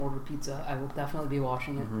pizza, I will definitely be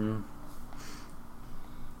watching it. Mm-hmm.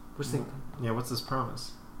 What's this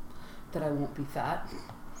promise? That I won't be fat.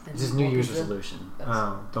 This is New Year's resolution.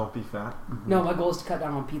 Don't be fat. Mm-hmm. No, my goal is to cut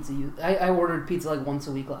down on pizza. I ordered pizza like once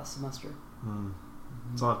a week last semester.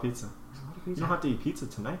 It's a lot of pizza. You don't have to eat pizza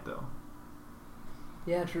tonight, though.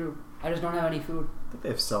 Yeah, true. I just don't have any food. I think they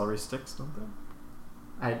have celery sticks, don't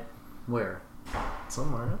they? Where?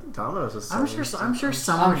 Somewhere. I think Domino's has I'm celery sure. I'm sure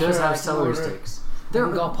someone does have celery sticks. There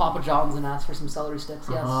we go. Papa John's and ask for some celery sticks.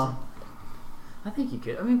 Yes. I think you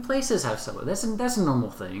could. I mean, places have celery. That's a normal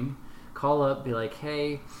thing. Call up, be like, hey,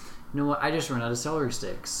 you know what? I just ran out of celery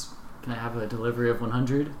sticks. Can I have a delivery of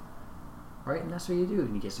 100? Right, and that's what you do.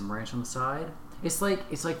 And you get some ranch on the side. It's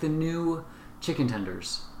like the new chicken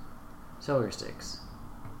tenders, celery sticks.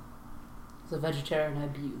 It's a vegetarian I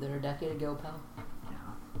beat you there a decade ago, pal. Yeah.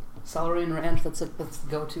 Celery and ranch. That's the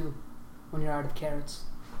go-to when you're out of carrots.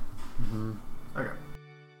 Mm-hmm. Okay.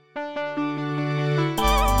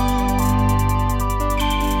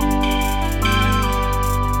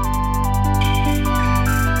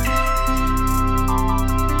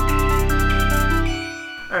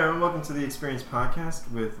 Welcome to the Experience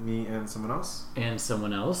Podcast with me and someone else. And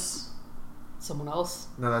someone else. Someone else?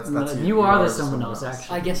 No, that's you. You are the someone else,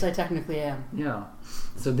 actually. I guess I technically am. Yeah.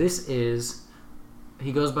 So this is...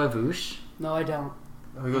 He goes by Woosh. No, I don't.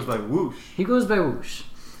 Oh, he goes by Woosh. He goes by Woosh.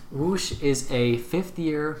 Woosh is a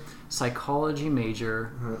fifth-year psychology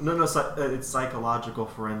major. No, it's psychological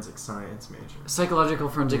forensic science major. Psychological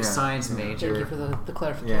forensic science major. Thank you for the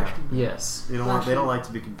clarification. Yeah. Yes. They don't like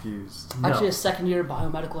to be confused. No. Actually, a second-year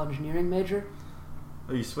biomedical engineering major.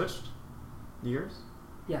 Oh, you switched years?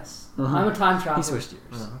 Yes. Uh-huh. I'm a time traveler. He switched years.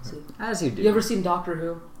 Oh, okay. As you do. You ever seen Doctor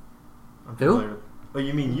Who? I'm Who? familiar. Oh,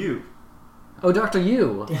 you mean you? Oh, Dr.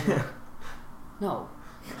 You. No.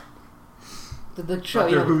 The show,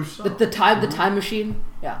 Doctor Who show. the time machine.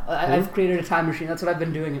 Yeah, I've created a time machine. That's what I've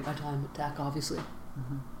been doing at my time at TAC, obviously.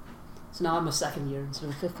 Mm-hmm. So now I'm a second year instead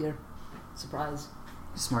of a fifth year. Surprise.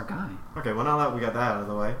 Smart guy. Okay, well now that we got that out of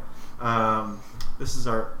the way, this is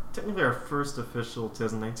technically our first official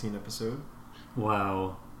 2019 episode.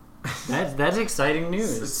 Wow. That's exciting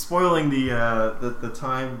news. It's spoiling the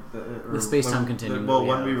time the space-time continuum.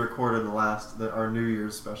 When we recorded our New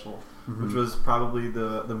Year's special, which was probably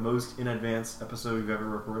the most in advance episode we've ever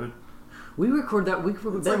recorded. We recorded that week. It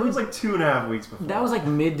was like 2.5 weeks before. That was like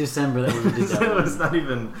mid-December that we did that. It was not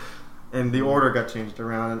even, and the order got changed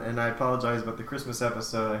around. And I apologize, but the Christmas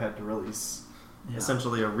episode I had to release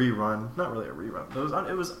essentially a rerun. Not really a rerun.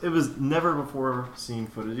 It was never before seen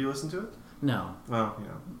footage. You listen to it? No. Well,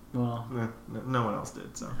 no one else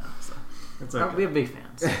did. So it's okay. We have big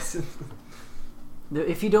fans.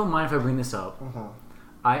 If you don't mind if I bring this up,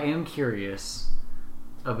 I am curious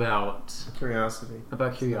about curiosity.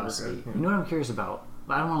 About curiosity. You know what I'm curious about?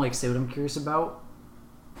 I don't want to say what I'm curious about.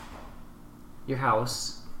 Your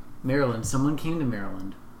house, Maryland. Someone came to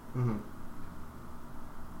Maryland. Mm-hmm.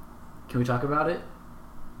 Can we talk about it?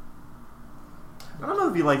 I don't know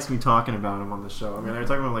if he likes me talking about him on the show. I mean, I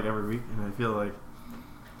talk about him like every week, and I feel like...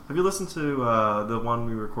 Have you listened to the one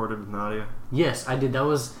we recorded with Nadia? Yes, I did. That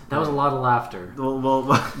was a lot of laughter. Well,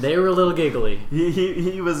 they were a little giggly.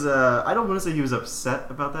 He was... I don't want to say he was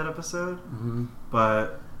upset about that episode,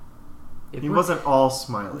 but he wasn't all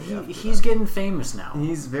smiley. He's getting famous now.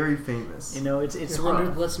 He's very famous. You know, it's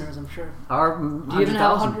 100 listeners, I'm sure. Do you even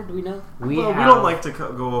have 100? Do we know? We don't like to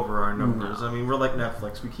go over our numbers. No. I mean, we're like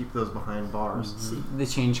Netflix. We keep those behind bars. They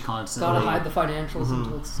change constantly. Gotta hide the financials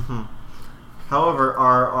until it's... However,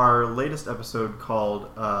 our latest episode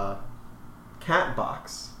called Catbox.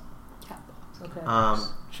 Catbox, okay.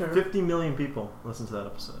 Sure. 50 million people listened to that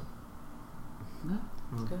episode.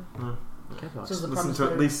 Okay. Catbox. So listen to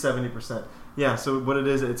at least 70%. Yeah, so what it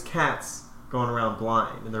is, it's cats going around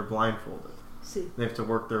blind, and they're blindfolded. See. They have to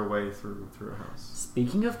work their way through a house.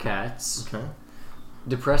 Speaking of cats, okay.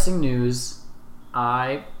 Depressing news,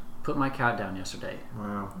 I put my cat down yesterday.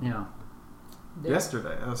 Wow. Yeah.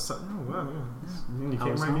 Yesterday. I was wow. Yeah. You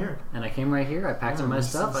came right here. And I came right here. I packed up my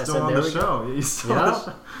stuff. I said, on the show. You still on the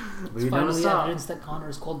show. We finally evidence that Connor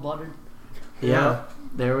is cold-blooded. Yeah.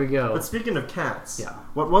 There we go. But speaking of cats,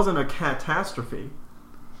 what wasn't a catastrophe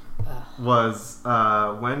was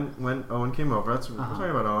when Owen came over. That's what we're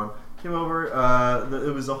talking about. Owen came over.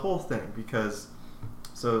 It was a whole thing because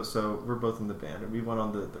so we're both in the band and we went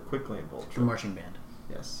on the Quick Lane Bowl trip. The marching band.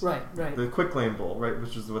 Yes. Right. The Quick Lane Bowl, right,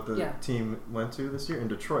 which is what the team went to this year in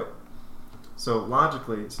Detroit. So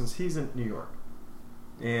logically, since he's in New York,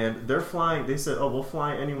 and they're flying, they said, "Oh, we'll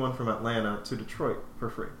fly anyone from Atlanta to Detroit for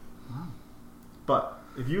free." Wow. But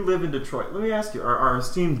if you live in Detroit, let me ask you, our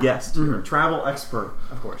esteemed guest, our travel expert,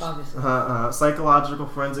 Of course. Obviously. psychological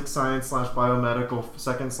forensic science / biomedical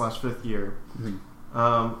 2nd / 5th year.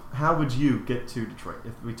 How would you get to Detroit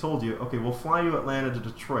if we told you, okay, we'll fly you Atlanta to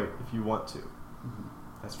Detroit if you want to?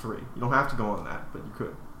 That's free. You don't have to go on that, but you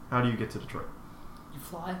could. How do you get to Detroit? You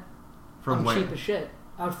fly? From where? I'm cheap as shit.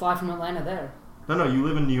 I would fly from Atlanta there. No, you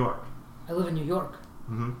live in New York. I live in New York.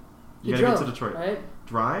 Mm-hmm. You gotta drove, get to Detroit. right?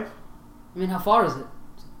 Drive I mean, how far is it?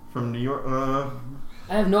 from New York.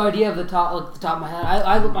 I have no idea of the top of my head.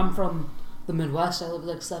 I'm from the Midwest. I live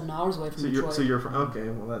like 7 hours away from Detroit. So you're from, okay.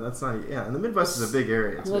 Well, that's not. Yeah, and the Midwest is a big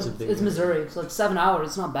area. It's Missouri. It's like 7 hours.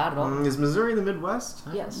 It's not bad at all. Is Missouri the Midwest?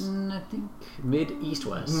 Yes. I think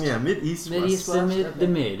mid-east-west. Yeah, mid-east. Mid-east West. west. The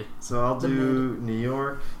mid. So I'll do New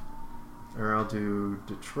York, or I'll do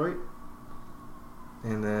Detroit,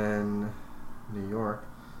 and then New York.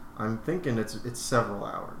 I'm thinking it's several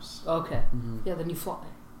hours. Okay. Yeah, then you fly.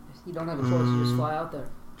 You don't have a choice. You just fly out there.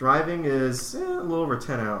 Driving is a little over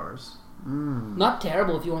 10 hours. Not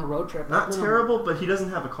terrible if you want a road trip. Not terrible, but he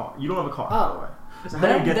doesn't have a car. You don't have a car, by the way. So how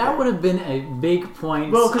do you get that there? would have been a big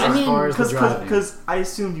point Well, as far as the driving. because I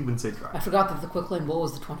assumed you wouldn't say drive. I forgot that the Quick Lane Bowl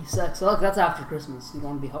was the 26th. So look, that's after Christmas. You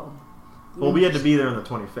want to be home. Well, we had to be there on the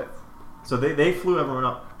 25th. So they flew everyone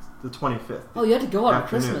up the 25th. Oh, you had to go on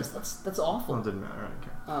Afternoon. Christmas. That's awful. Well, it didn't matter. I didn't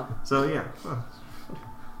care. Oh. So, yeah.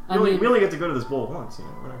 We only get to go to this bowl once. You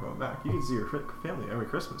know, we're not going back. You can see your family every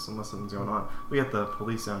Christmas unless something's going on. We got the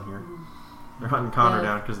police down here. They're hunting Connor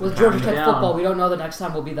down because with Georgia Tech football, we don't know the next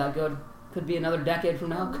time will be that good. Could be another decade from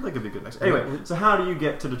now. I think it'd be good next. Anyway, so how do you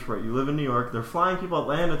get to Detroit? You live in New York. They're flying people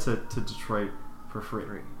Atlanta to Detroit for free.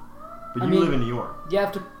 But you live in New York. You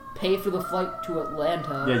have to pay for the flight to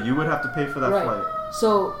Atlanta. Yeah, you would have to pay for that flight.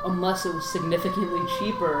 So unless it was significantly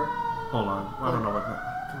cheaper. Hold on, I don't know what.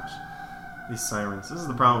 Gosh, these sirens. This is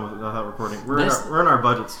the problem with that recording. We're in our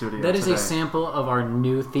budget studio. That is today. a sample of our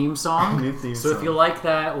new theme song. New theme so song. if you like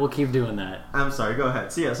that, we'll keep doing that. I'm sorry. Go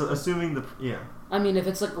ahead. So so assuming I mean, if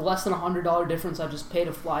it's like less than $100 difference, I just pay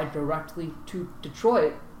to fly directly to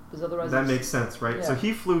Detroit. Because otherwise, that makes sense, right? Yeah. So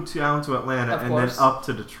he flew down to Atlanta and then up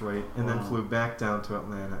to Detroit and then flew back down to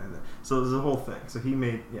Atlanta, and then, so there's a whole thing. So he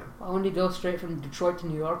made Why wouldn't he go straight from Detroit to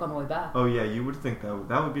New York on the way back? Oh yeah, you would think that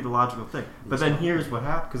would be the logical thing. But then here's what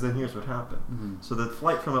happened. Mm-hmm. So the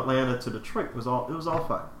flight from Atlanta to Detroit was all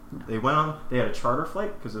fine. They went on. They had a charter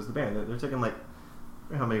flight because there's the band. They're taking like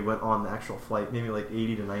how many went on the actual flight? Maybe like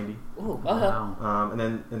 80 to 90. Oh, Wow.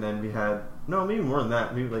 And then we had maybe more than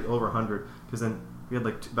that. Maybe like over 100 because then. We had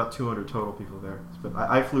like about 200 total people there. But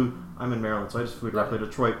I flew. I'm in Maryland, so I just flew directly to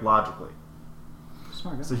Detroit logically.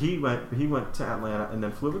 Smart guy. So he went to Atlanta and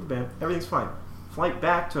then flew with the band. Everything's fine. Flight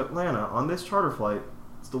back to Atlanta on this charter flight.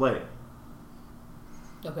 It's delayed.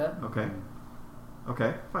 Okay.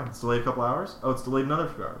 Okay. Fine. It's delayed a couple hours. Oh, it's delayed another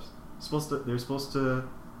few hours. They're supposed to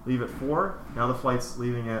leave at 4. Now the flight's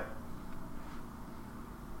leaving at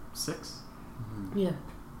 6. Yeah.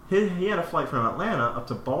 He had a flight from Atlanta up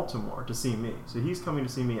to Baltimore to see me. So he's coming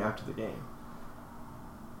to see me after the game.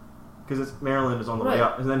 Because Maryland is on the way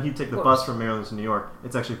up. And then he'd take the bus from Maryland to New York.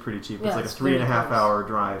 It's actually pretty cheap. It's like a 3.5 hour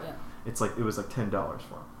drive. Yeah. It was like $10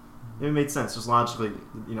 for him. It made sense, just logically,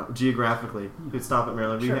 geographically. You could stop at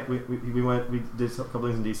Maryland. Sure. We did a couple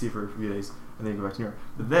days in DC for a few days, and then go back to New York.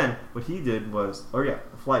 But then, what he did was, the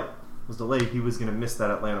flight was delayed. He was going to miss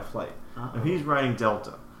that Atlanta flight. Now, he's riding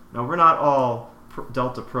Delta. Now, we're not all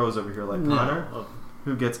Delta pros over here like Connor,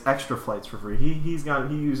 who gets extra flights for free. He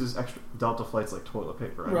uses extra Delta flights like toilet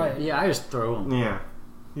paper. Right. Yeah, I just throw them. Yeah.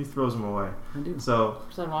 He throws them away. I do. So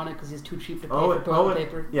it's ironic because he's too cheap to pay for toilet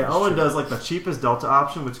paper. Yeah, Owen does like the cheapest Delta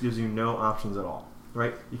option, which gives you no options at all.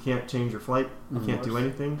 Right? You can't change your flight. You can't do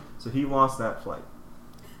anything. So he lost that flight.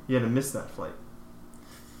 He had to miss that flight.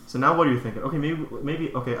 So now what are you thinking? Okay,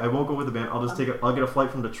 maybe. Okay, I won't go with the band. I'll get a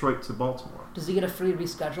flight from Detroit to Baltimore. Does he get a free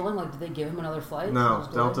rescheduling? Like, did they give him another flight? No,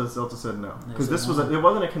 Delta said no because it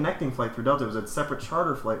wasn't a connecting flight for Delta. It was a separate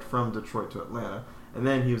charter flight from Detroit to Atlanta, and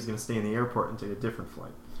then he was going to stay in the airport and take a different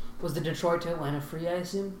flight. Was the Detroit to Atlanta free? I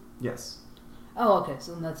assume. Yes. Oh, okay.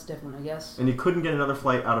 So then that's different, I guess. And he couldn't get another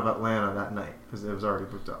flight out of Atlanta that night because it was already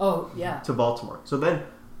booked up. Oh yeah. To Baltimore. So then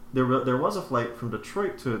there was a flight from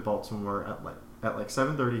Detroit to Baltimore at like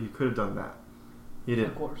 7:30. He could have done that. He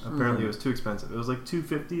didn't. Of course. Apparently, it was too expensive. It was like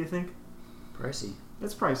 $250, I think. Pricey.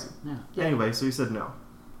 It's pricey. Yeah. Anyway, so he said no.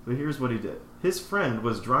 But here's what he did. His friend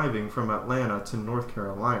was driving from Atlanta to North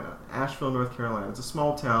Carolina, Asheville, North Carolina. It's a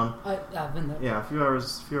small town. I've been there. Yeah, a few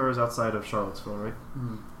hours outside of Charlottesville, right?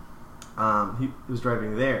 Mm-hmm. He was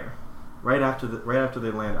driving there right after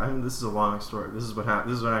they landed. I mean, this is a long story. This is what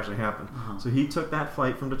happened. This is what actually happened. So he took that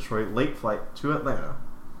flight from Detroit, late flight to Atlanta.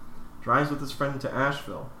 drives with his friend to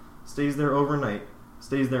Asheville, stays there overnight,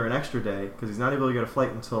 stays there an extra day because he's not able to get a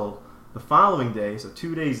flight until the following day. So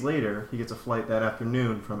 2 days later, he gets a flight that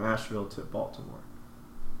afternoon from Asheville to Baltimore.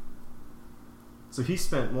 So he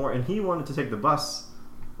spent more, and he wanted to take the bus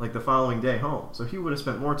like the following day home. So he would have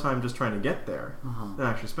spent more time just trying to get there than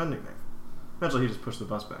actually spending there. Eventually, he just pushed the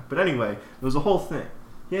bus back. But anyway, it was a whole thing.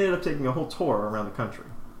 He ended up taking a whole tour around the country.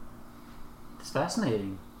 It's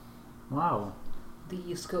fascinating. Wow. The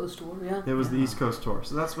East Coast tour, yeah. It was the East Coast tour.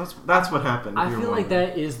 So that's what happened. I feel like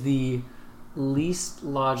that is the least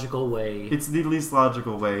logical way. It's the least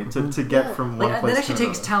logical way to get from one place to another. That actually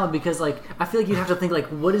takes talent because, like, I feel like you'd have to think, like,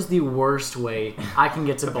 what is the worst way I can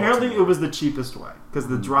get to Baltimore? Apparently, it was the cheapest way because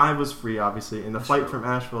the drive was free, obviously, and the flight from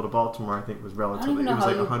Asheville to Baltimore, I think, was relatively. It was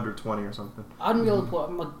like $120 or something. I wouldn't be able to pull.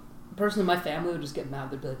 I'm like, a person in my family would just get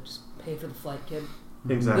mad. They'd be like, "Just pay for the flight, kid."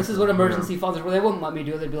 Exactly. This is what emergency funds are. Where they wouldn't let me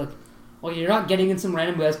do it. They'd be like, "Well, you're not getting in some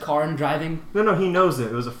random guy's car and driving." No, he knows it.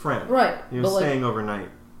 It was a friend. Right. He was staying overnight.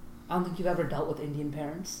 I don't think you've ever dealt with Indian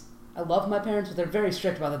parents. I love my parents, but they're very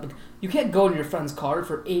strict about that. But you can't go in your friend's car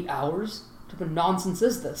for 8 hours. What type of nonsense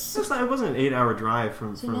is this? It wasn't an 8-hour drive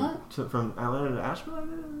from Atlanta to Asheville.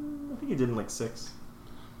 I think he did in like 6.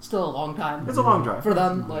 Still a long time. It's a long drive for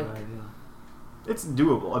them. Like, it's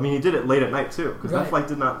doable. I mean, he did it late at night too because that flight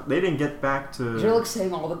they didn't get back to. You're like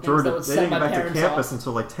saying all the things that would set my parents off. They didn't get back to campus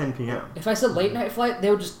until like 10 p.m. If I said late night flight, they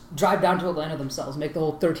would just drive down to Atlanta themselves, make the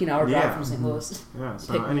whole 13-hour drive from St. Louis. Yeah.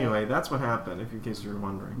 So anyway, that's what happened. If in case you were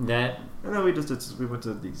wondering. And then we went to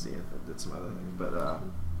DC and did some other things, but.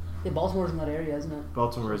 Yeah, Baltimore's in that area, isn't it?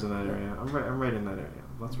 Baltimore is in that area. I'm right in that area.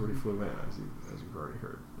 That's where we flew in, as you've already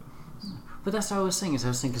heard. But that's what I was saying.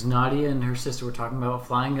 Because Nadia and her sister were talking about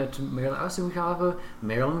flying out to Maryland. So we could have a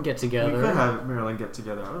Maryland get together. We could have a Maryland get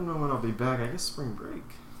together. I don't know when I'll be back. I guess spring break.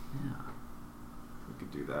 Yeah, we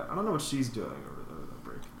could do that. I don't know what she's doing over the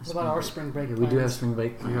break. What about our spring break? Yeah, we do have spring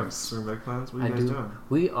break plans. We have spring break plans. What are you guys doing?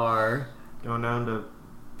 We are going down to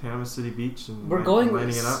Panama City Beach and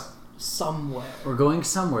lining it up. Somewhere. We're going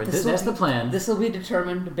somewhere. That's the plan. This will be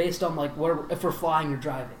determined based on like if we're flying or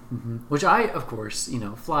driving. Mm-hmm. Which I, of course,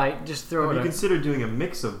 fly. Just throw it. You consider doing a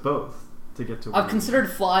mix of both to get to. I've considered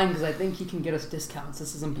flying because I think he can get us discounts.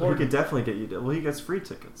 This is important. He could definitely get you. Well, he gets free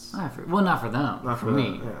tickets. Not for them. Not for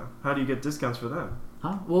me. Yeah. How do you get discounts for them?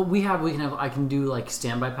 Huh? Well, I can do like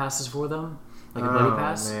standby passes for them, like a buddy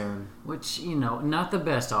pass. Man. Which not the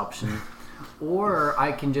best option. Or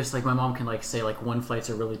I can just my mom can say one flights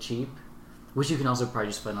are really cheap. Which you can also probably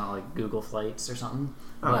just find on Google Flights or something.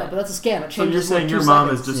 But that's a scam. It changes. So you're saying your mom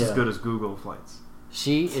is just as good as Google Flights?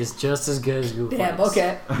 She is just as good as Google Flights. Damn,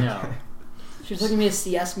 okay. Yeah. She's looking at me a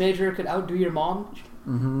CS major could outdo your mom?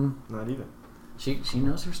 Mm-hmm. Not even. She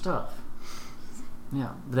knows her stuff.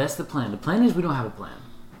 Yeah, but that's the plan. The plan is we don't have a plan.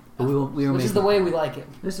 But Which is the way we like it.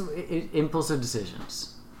 This is impulsive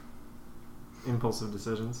decisions. Impulsive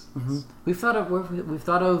decisions. Mm-hmm. We've thought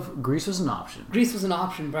of Greece was an option. Greece was an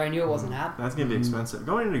option, but I knew it wasn't happening. That's going to be expensive.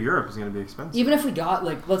 Going into Europe is going to be expensive. Even if we got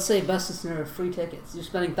let's say best scenario free tickets, you're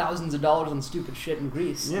spending thousands of dollars on stupid shit in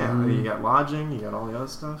Greece. Yeah, you got lodging, you got all the other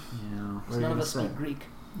stuff. Yeah, none of us speak Greek.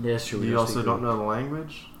 Yeah, sure. You also don't know the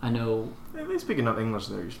language. I know. They speak enough English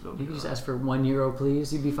there. You should be able to. You can just ask for €1,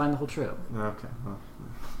 please. You'd be fine the whole trip. Okay. Well.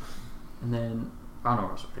 And then I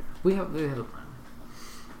don't know. We have a plan.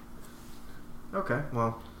 Okay,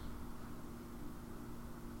 well.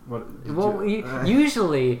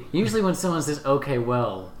 Usually when someone says "okay,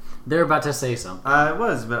 well," they're about to say something. It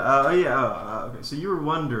was, but okay. So you were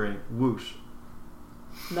wondering, whoosh.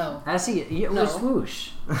 No. I see it. Yeah, it was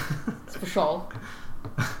whoosh. It's for shawl.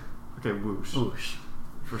 Okay, whoosh. Whoosh.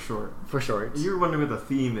 For short. For short. You were wondering what the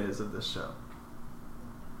theme is of this show.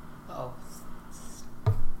 Oh.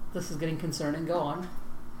 This is getting concerning. Go on.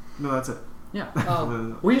 No, that's it. Yeah.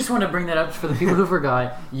 Oh. We just want to bring that up for the people who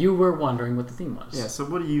forgot. You were wondering what the theme was. Yeah, so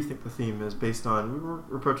what do you think the theme is based on...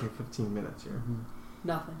 We're approaching 15 minutes here. Mm-hmm.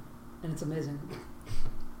 Nothing. And it's amazing.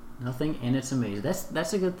 Nothing and it's amazing.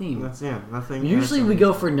 That's a good theme. Nothing. Usually we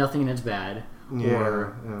go for nothing and it's bad. Yeah,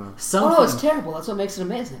 or something. Oh, no, it's terrible. That's what makes it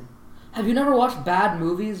amazing. Have you never watched bad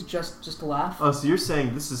movies just to laugh? Oh, so you're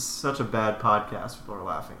saying this is such a bad podcast people are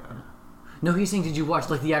laughing at. No, he's saying, did you watch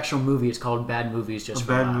the actual movie? It's called Bad Movies Just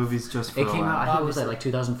for a Laugh. Bad Movies Just for a Laugh. It came out, I think, was that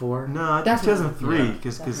 2004? No, I think 2003,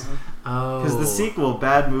 because the sequel,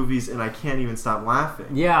 Bad Movies and I Can't Even Stop Laughing,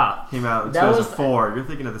 came out in 2004. You're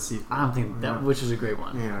thinking of the sequel. I don't think that, which is a great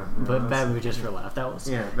one. Yeah, but Bad Movie Just for a Laugh, that was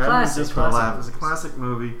Bad Movies Just for a Laugh. It was a classic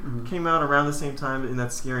movie. Mm-hmm. Came out around the same time in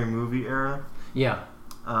that Scary Movie era. Yeah.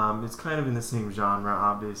 It's kind of in the same genre,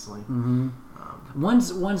 obviously. Mm-hmm.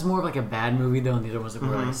 One's more of like a bad movie though, and the other one's like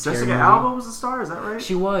more like a scary Jessica movie. Alba was the star. Is that right?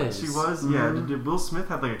 She was. She was. Mm-hmm. Yeah. Did Will Smith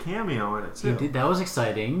had like a cameo in it too? He did. That was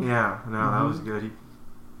exciting. Yeah. No, that was good.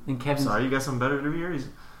 And Kevin. Sorry, you got something better to do here.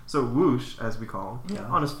 So Whoosh, as we call him, Yeah.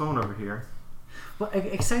 on his phone over here. Well,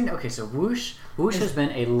 exciting. Okay, so Whoosh has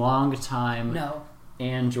been a long time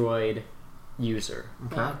Android user.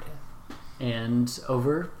 Okay. And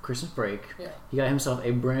over Christmas break, he got himself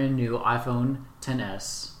a brand new iPhone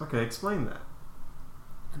XS. Okay, explain that.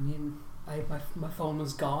 I mean, my phone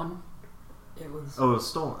was gone. It was... Oh, it was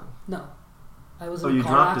stolen. No. I was in you a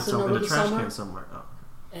car dropped it accident in over a the trash summer. can somewhere. Oh.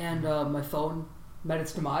 And my phone met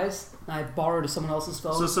its demise. And I borrowed someone else's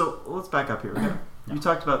phone. So let's back up here. Okay? You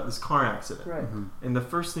talked about this car accident. Right. Mm-hmm. And the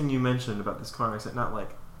first thing you mentioned about this car accident, not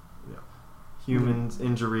like, humans,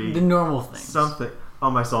 injury. The normal things. Something. Oh,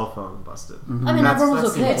 my cell phone busted. Mm-hmm. I mean, everyone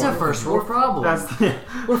was the okay. It's a first world problem.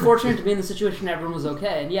 We're fortunate to be in the situation everyone was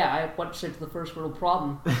okay. And yeah, I went straight to the first world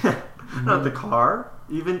problem. Not the car.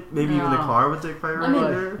 Even the car would take priority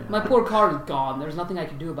there. My poor car is gone. There's nothing I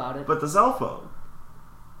can do about it. But the cell phone.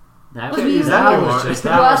 That Who was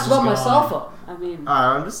asked about my cell phone? I mean,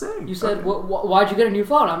 I'm just saying. you said, why'd you get a new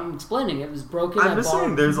phone? I'm explaining. It was broken. I'm just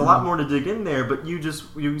saying, there's a lot more to dig in there, but you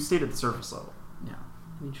stayed at the surface level. Yeah.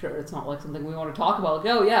 I mean, sure, it's not like something we want to talk about.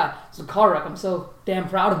 Like, oh yeah, it's a car wreck. I'm so damn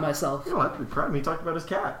proud of myself. You know what? I'd be proud of me. He talked about his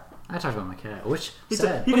cat. I talked about my cat, which He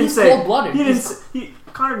sad. didn't he's say cold-blooded.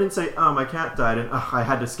 Connor didn't say, "Oh, my cat died, and I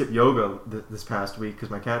had to skip yoga this past week because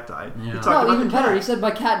my cat died." Yeah. He talked No, about even the better. cat. He said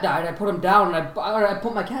my cat died. I put him down, and I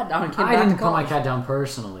put my cat down and came I back didn't to put my college. cat down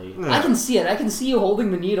personally. Yeah. I can see it. I can see you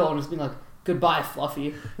holding the needle and just being like, "Goodbye,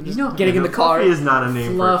 Fluffy," and just You know- getting in the car. Fluffy is not a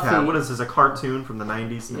name for a cat. Fluffy. What is this? A cartoon from the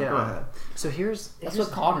 '90s? No, Yeah. go ahead. So That's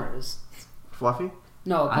what Connor is. Fluffy?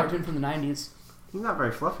 No, a cartoon from the 90s. He's not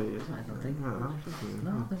very fluffy, is he? I don't think. No, No,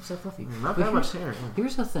 I don't think so fluffy. not But that much hair.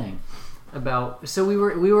 Here's the thing about. So we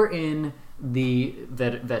were in the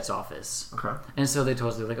vet's office. Okay. And so they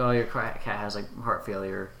told us, they're like, oh, your cat has like heart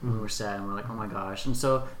failure. And we were sad, and we're like, oh my gosh. And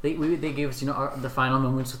so they gave us, the final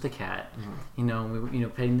moments with the cat. We were,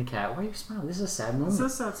 petting the cat. Why are you smiling? This is a sad moment. It's a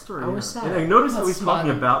sad story. I was sad. And notice that Not he's talking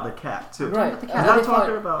smiling. about the cat too. Right. He's not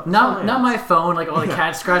talking about Not my phone. Like, oh, the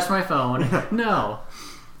cat scratched my phone. No.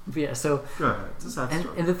 But yeah. So. Go ahead. It's a sad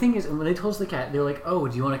story. And the thing is, when they told us the cat, they were like, oh,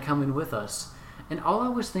 do you want to come in with us? And all I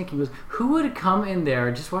was thinking was, who would come in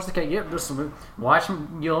there, just watch the cat, watch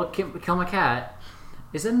him, kill my cat?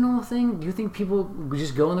 Is that a normal thing? Do you think people would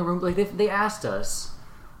just go in the room? Like, they asked us.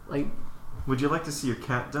 Like, would you like to see your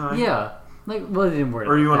cat die? yeah. Like, well, they didn't worry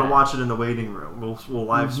Or you want about to watch it in the waiting room? We'll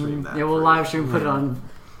live stream that. Yeah, we'll live stream, put it on.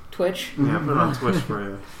 Twitch. Yeah, put it on Twitch for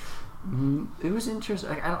you. It was interesting.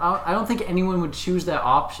 Like, I don't think anyone would choose that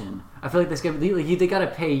option. I feel like they got to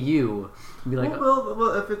pay you. Be like,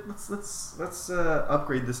 Well, let's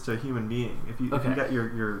upgrade this to a human being. If you got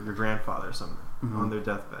your grandfather or something on their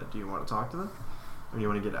deathbed, do you want to talk to them, or do you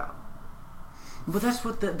want to get out? but that's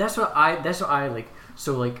what I like.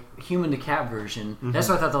 So like human to cat version. That's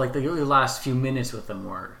what I thought. Like the last few minutes with them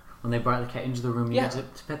were when they brought the cat into the room. You had to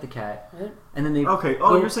pet the cat, Right. and then they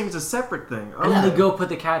you're saying it's a separate thing. and then they go put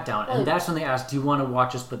the cat down, and that's when they ask, "Do you want to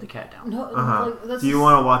watch us put the cat down?" No, Uh-huh. that's Do you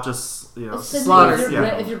want to watch us? slaughter?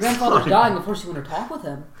 If your grandfather's dying, of course you want to talk with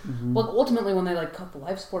him. But ultimately, when they cut the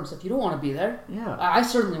life support and stuff, you don't want to be there. Yeah. I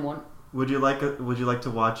certainly want. Would you like to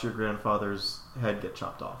watch your grandfather's head get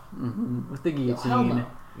chopped off? With the guillotine. Hell no.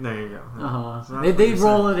 There you go. Uh-huh. They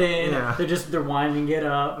roll it in. Yeah. They're winding it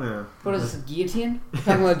up. Yeah. What is this, guillotine? You're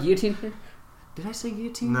talking about guillotine here? Did I say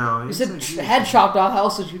guillotine? No. You said head chopped off. How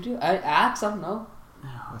else did you do? Axe? I don't know.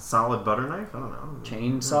 a solid butter knife. I don't know.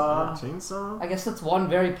 Chainsaw. Chainsaw. I guess that's one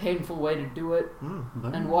very painful way to do it,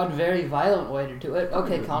 Butter and one very violent way to do it.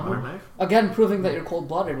 Okay, Butter Connor. knife. Again, proving that you're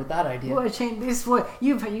cold-blooded with that idea. Well, this what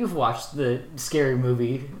you've watched the scary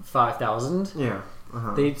movie 5000. Yeah.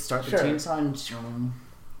 Uh-huh. They start the Sure. chainsaw and shoom.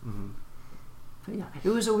 But yeah, it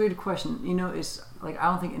was a weird question. It's like I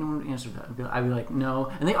don't think anyone would answer that. I'd be like,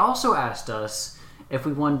 no. And they also asked us if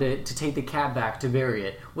we wanted to take the cat back to bury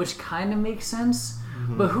it, which kind of makes sense.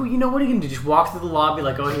 But what are you going to do? Just walk through the lobby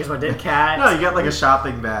like, oh, here's my dead cat? No, you got like a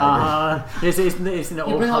shopping bag. It's in the You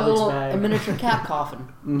old bring out Publix a miniature cat coffin.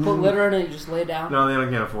 Put litter in it. You just lay down. No, they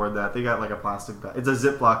can't afford that. They got like a plastic bag. It's a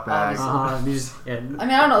Ziploc bag. I mean,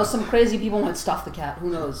 I don't know. Some crazy people might stuff the cat. Who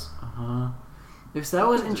knows? So that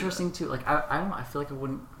was interesting too. Like I don't know. I feel like I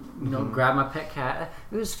wouldn't, grab my pet cat.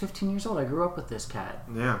 It was 15 years old. I grew up with this cat.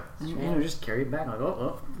 Yeah. And just carry it back. Like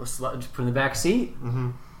let's just put it in the back seat.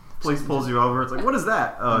 Police pulls you over. It's like, what is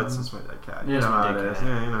that? Oh, it's just my dead cat. You It's know my how dead it is. cat.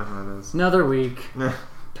 Yeah, you know how it is. Another week. Yeah.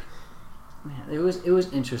 Man, it was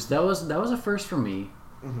interesting. That was a first for me.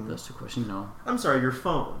 those two questions. I'm sorry, your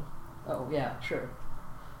phone. Oh, yeah, sure.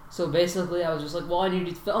 So basically, I was just like, well, I need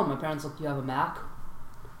to film. My parents like, you have a Mac?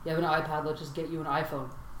 You have an iPad? Let's just get you an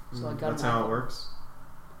iPhone. So I got That's an iPhone. how it works?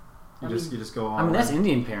 You just go on. I mean, that's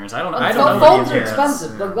Indian parents. I don't know. Phones are Yeah,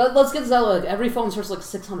 expensive. yeah. Let's get this out. Like, every phone starts like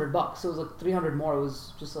 $600. So it was like $300 more. It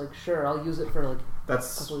was just like, sure, I'll use it for like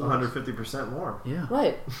That's 150% more. Yeah.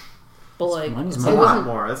 right. But like, money's It's money. a lot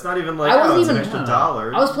more. It's not even like I wasn't it's an even- extra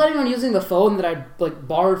 $1. I was planning on using the phone that I like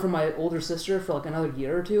borrowed from my older sister for like another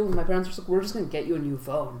year or two. And my parents were like, "We're just gonna get you a new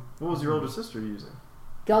phone." What was your older sister using?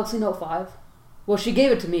 Galaxy Note 5. Well, she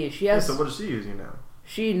gave it to me. She has. So what is she using now?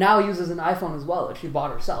 She now uses an iPhone as well that she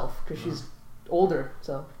bought herself because she's older,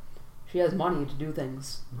 so she has money to do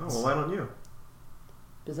things. Oh, well, why don't you?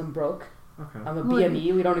 Because I'm broke. Okay. I'm a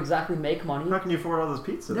BME. We don't exactly make money. How can you afford all this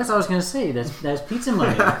pizza? That's what I was gonna say. That's pizza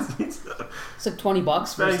money. It's like $20.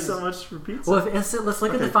 Spending versus so much for pizza. Well, let's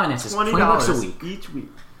look at the finances. $20 a week. each week.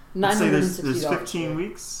 Let's say there's $960. 15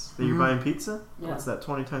 weeks that you're buying pizza. Yeah. What's that?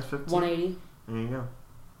 20 times 15. 180. There you go.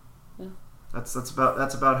 Yeah. That's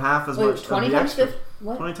about half as Wait, much. 20 of the times extra. 15?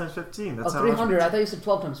 What? 20 times 15. Oh, That's how 300. much. I thought you said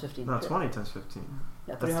 12 times 15. No, Sure. 20 times 15.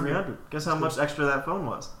 Yeah, That's 300. Guess how much extra that phone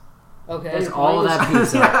was? Okay. That's your all point is- that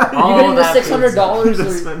pizza. Yeah. All You're getting the that $600. You just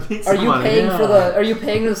or- spent pizza Are you money. paying for Yeah. Are you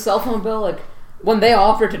paying the cell phone bill? Like when they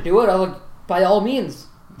offered to do it, I was like, by all means,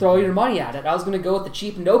 throw your money at it. I was gonna go with the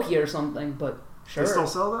cheap Nokia or something, but sure. They still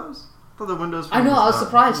sell those? I thought the Windows I phone know. I was done.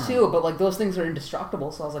 surprised too, but like those things are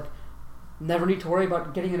indestructible. So I was like, never need to worry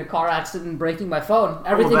about getting in a car accident and breaking my phone.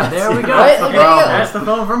 Everything. There we go. Right? That's the Like, there you go. problem. That's the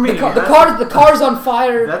phone for me. The car's on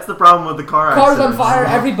fire. That's the problem with the car Car's on accidents. fire.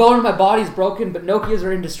 Every bone in my body's broken, but Nokias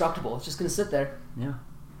are indestructible. It's just gonna sit there. Yeah,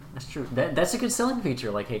 that's true. That's a good selling feature.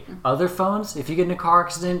 Like, hey, other phones, if you get in a car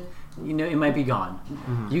accident, it might be gone.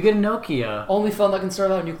 Mm-hmm. You get a Nokia. Only phone that can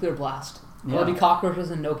survive a nuclear blast. Yeah. There'll be cockroaches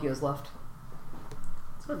and Nokias left.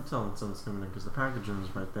 It's hard to tell when someone's coming in because the package room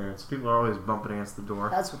is right there. So people are always bumping against the door.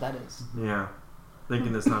 That's what that is. Yeah.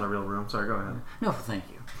 Thinking it's not a real room. Sorry, go ahead. No, thank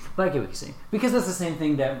you. But I get what you're saying. Because that's the same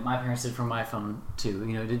thing that my parents did for my phone, too.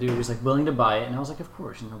 The dude was like willing to buy it, and I was like, of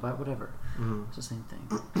course, buy whatever. Mm-hmm. It's the same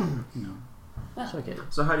thing. So I get it.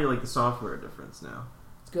 So how do you like the software difference now?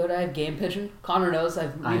 It's good. I have Game Pigeon. Connor knows. We've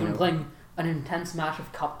I been know. playing an intense match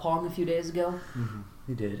of Cup Pong a few days ago.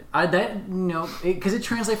 You did. Because it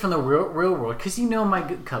translates from the real world. Because my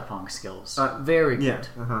good cup pong skills. Very good.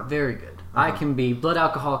 Yeah. Uh-huh. Very good. I can be blood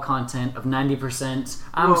alcohol content of 90%.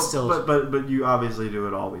 I'm still But you obviously do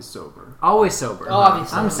it always sober. always sober. Oh,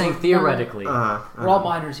 obviously. I'm saying theoretically. We're all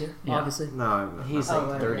minors here, Yeah. obviously. No, I'm He's Oh,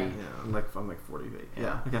 like right, 30. yeah. I'm like 48.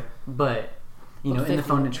 Yeah. Okay. But in the 50.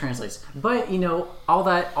 phone it translates. But all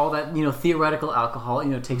that theoretical alcohol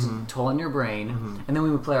takes a toll on your brain. And then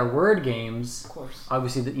when we play our word games, Of course.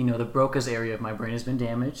 obviously the Broca's area of my brain has been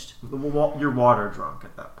damaged. You're water drunk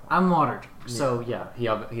at that point. I'm water drunk. So yeah, he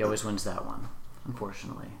always wins that one,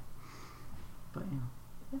 unfortunately. But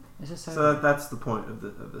it's just So that's the point of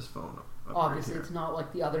this phone. upgrade Obviously, here. it's not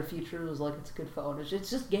like the other features. Like it's a good phone. It's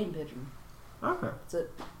just Game Pigeon. Okay. That's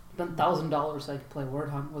it. Spent $1,000 so I could play Word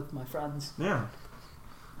Hunt with my friends. Yeah.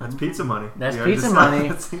 That's pizza money. That's You already pizza decided money.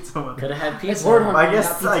 That's pizza money. could have had It's pizza. Word Hunt. I not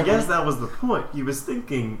guess pizza that was the point. He was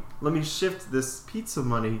thinking, let me shift this pizza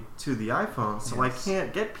money to the iPhone, so Yes. I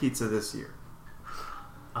can't get pizza this year.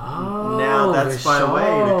 Oh, Now that's my way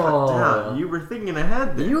to cut down. Vishal. You were thinking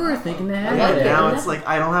ahead there. You were thinking ahead. I like And it. now Yeah. it's like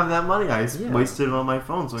I don't have that money. I Yeah. wasted it on my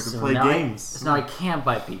phone so I could play now games. So now I can't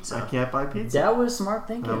buy pizza. I can't buy pizza. That was smart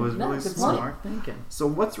thinking. That was No, really good smart. point. smart thinking. So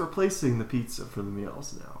what's replacing the pizza for the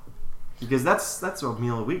meals now? Because that's a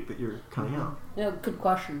meal a week that you're cutting out. Yeah, good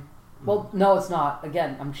question. Well, no, it's not.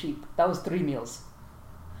 Again, I'm cheap. That was 3 meals.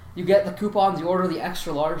 You get the coupons. You order the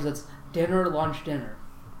extra large. That's dinner, lunch, dinner.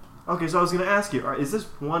 Okay, so I was going to ask you: is this is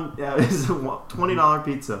it $20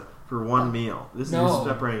 pizza for one meal? This is No. just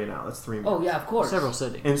separating it out. That's 3 meals. Oh yeah, of course. Several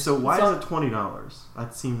cities. And so why It's is it $20?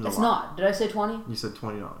 That seems It's a lot. not. Did I say 20? You said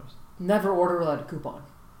 $20. Never order without a coupon.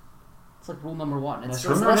 It's like rule number 1. It's That's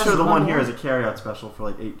it's I'm right. not sure the one here number is a carryout special for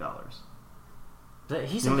like $8.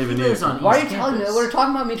 He's You don't he even lives need it. on Why are you East telling me? Campus. We're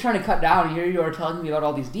talking about me trying to cut down. Here you are telling me about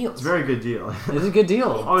all these deals. It's a very good deal. It's a good deal.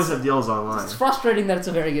 Always have deals online. It's frustrating that it's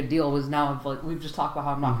a very good deal. Because now we've just talked about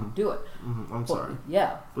how I'm not going to do it. I'm But, sorry.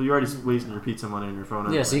 yeah. Well, you're already wasting your pizza money on your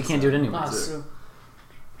phone. Yeah, so you can't do it anyway. No, That's it's it. true.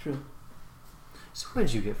 True. So what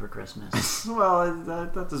did you get for Christmas? Well,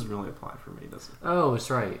 that doesn't really apply for me, does it? Oh, it's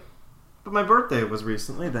right. But my birthday was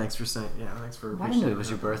recently. Thanks for saying. Yeah, thanks for. I didn't know it was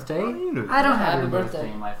your birthday. Well, you knew I don't that. have Happy your birthday.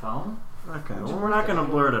 birthday in my phone. Okay, well, we're not gonna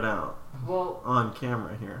blurt it out Well, on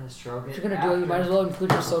camera here. If you're if you're going to do it, you might as well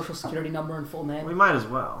include your social security number and full name. We might as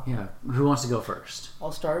well. Yeah. Who wants to go first?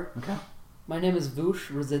 I'll start. Okay. My name is Vush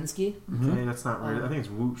Rosinski. Okay, that's not right. I think it's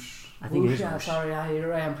whoosh. I think it is Yeah, Whoosh. sorry,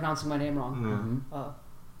 here I am pronouncing my name wrong. Yeah.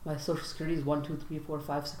 My social security is 1, 2, 3, 4,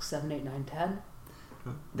 5, 6, 7, 8, 9, 10.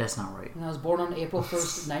 That's not right. And I was born on April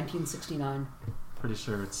 1st, 1969. Pretty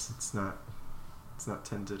sure it's not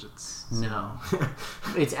 10 digits. No.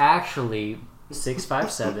 It's actually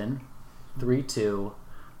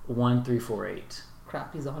 657-32-1348.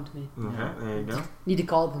 Crap, he's on to me. Okay, there you go. Need to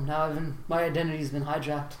call them now. My identity's been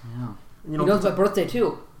hijacked. Yeah. He knows my birthday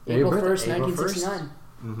too. Yeah, April your birthday, 1st, April 1969.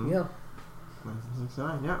 Mm-hmm. Yeah.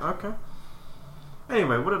 1969. Yeah. Okay.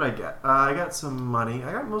 Anyway, what did I get? I got some money.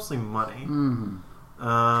 I got mostly money. Mm-hmm.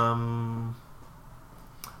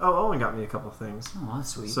 Owen got me a couple things. Oh,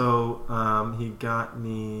 that's sweet. So he got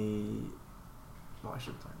me. Well, I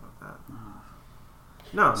should talk about that.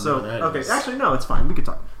 No. So okay. Actually, no. It's fine. We could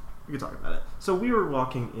talk. We could talk about it. So we were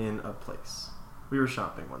walking in a place. We were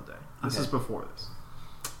shopping one day. This is before this.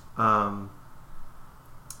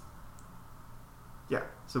 Yeah.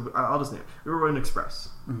 So I'll just name it. We were in Express.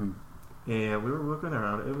 Mm-hmm. And we were looking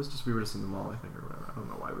around. It was just, we were just in the mall, I think, or whatever. I don't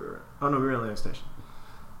know why we were at. Oh, no, we were at Atlantic Station.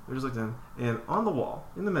 We just looked in. And on the wall,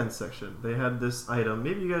 in the men's section, they had this item.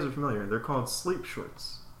 Maybe you guys are familiar. They're called sleep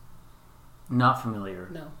shorts. Not familiar.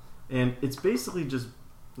 No. And it's basically just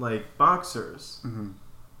like boxers Mm-hmm.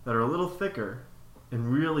 that are a little thicker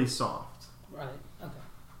and really soft. Right. Okay.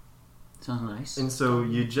 Sounds nice. And so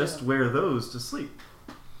you just wear those to sleep.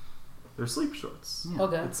 They're sleep shorts. Yeah.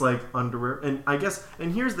 Okay. It's like underwear. And I guess,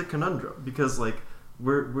 and here's the conundrum, because like,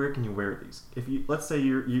 where can you wear these? If you, let's say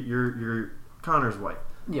you're Connor's wife.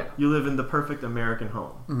 Yeah. You live in the perfect American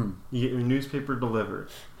home. Mm-hmm. You get your newspaper delivered.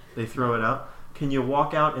 They throw it out. Can you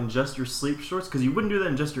walk out in just your sleep shorts? Because you wouldn't do that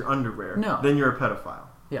in just your underwear. No. Then you're a pedophile.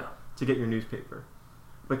 Yeah. To get your newspaper.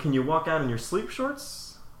 But can you walk out in your sleep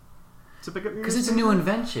shorts to pick up your Because it's a new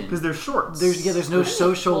invention. Because they're shorts. There's no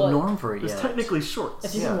social Well, norm for it There's yet. technically shorts.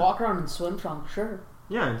 If you can walk around in swim trunks, sure.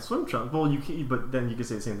 Yeah, in swim trunks. Well, you can, but then you could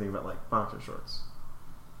say the same thing about like boxer shorts.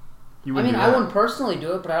 You I wouldn't mean, do I that. wouldn't personally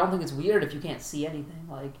do it, but I don't think it's weird if you can't see anything.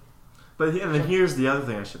 Like, But and then here's the other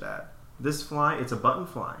thing I should add. This fly, it's a button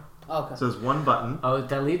fly. okay. So there's one button. Oh,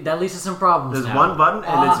 that leads to some problems There's now. one button,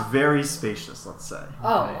 and it's very spacious. Let's say.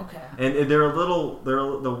 Oh, Right. okay. And they're a little.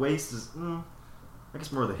 the waist is. I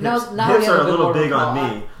guess more the hips. Now Hips we have are a a bit little more big of a on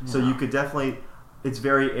plot. me, so Yeah. you could definitely. It's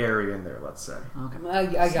very airy in there. Let's say. Okay.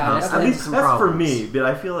 I got it. At Okay. least some that's for problems. me, but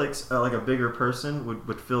I feel like a bigger person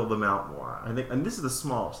would fill them out more. I think, and this is the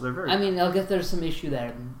small, so they're very. I mean, I guess there's some issue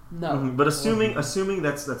there. No. Mhm, but assuming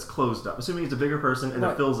that's closed up, assuming it's a bigger person and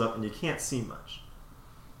Right. it fills up and you can't see much,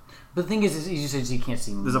 But the thing is you said you can't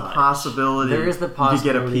see there's a much. possibility. There is the you could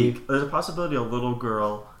get a possibility. peek. There's a possibility a little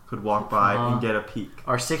girl could walk by and get a peek.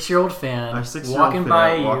 Our 6-year-old fan Our 6-year-old walking fan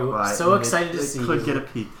by walked you, by so and excited to they see could you. get a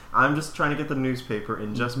peek. I'm just trying to get the newspaper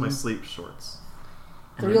in just my sleep shorts.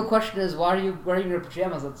 The real question is, why are you wearing your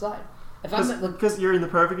pajamas outside? If I'm like, Because you're in the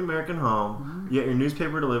perfect American home, you get your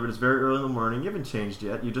newspaper delivered. It's very early in the morning. You haven't changed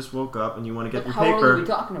yet. You just woke up and you want to get your how early paper. are we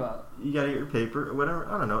talking about? You gotta get your paper, whatever.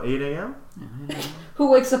 I don't know, 8 a.m.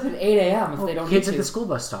 Who wakes up at 8 a.m. if they don't Kids need at to? the school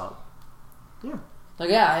bus stop. Yeah. Like,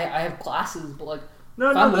 yeah, I have classes, but like, No,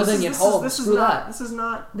 if no, I'm this living is, at this home, is, this is screw not. that. This is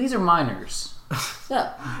not. These are minors.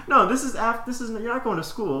 Yeah. No, this is after. This is. You're not going to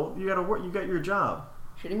school. You gotta work. You got your job.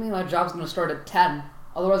 Shitting me? My job's gonna start at 10.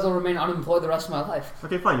 Otherwise, I'll remain unemployed the rest of my life.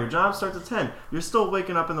 Okay, fine. Your job starts at 10. You're still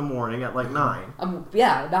waking up in the morning at like 9. I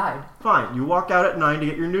died. Fine. You walk out at 9 to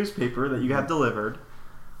get your newspaper that you have delivered,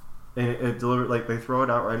 and it delivered like they throw it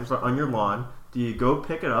out right in front on your lawn. Do you go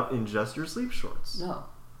pick it up in just your sleep shorts? No.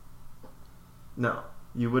 No,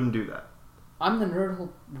 you wouldn't do that. I'm the nerd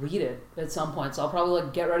who'll read it at some point, so I'll probably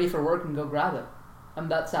like get ready for work and go grab it. I'm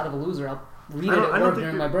that sad of a loser. I'll read it at work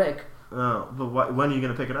during my break. Oh, but when are you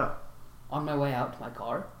gonna pick it up? On my way out to my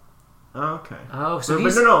car. Okay. Oh, so but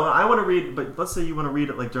he's... no, I want to read. But let's say you want to read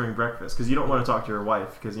it like during breakfast because you don't want to talk to your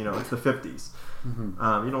wife because you know it's the 50s.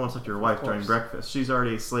 Mm-hmm. You don't want to talk to your wife during breakfast. She's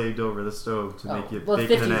already slaved over the stove to make you well,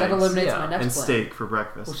 bacon 50s, and that eggs eliminates Yeah. my next and plan. steak for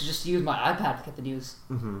breakfast. Which is just use my iPad to get the news.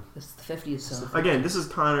 Mm-hmm. This is the 50s, so. Again, this is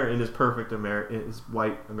Connor in his perfect his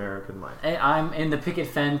white American life. I'm in the picket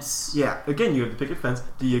fence. Yeah. Again, you have the picket fence.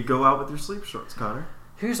 Do you go out with your sleep shorts, Connor?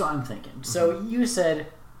 Here's what I'm thinking. So you said,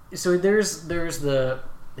 so here's the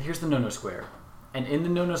no-no square, and in the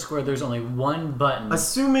no-no square there's only one button.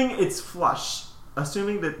 Assuming it's flush.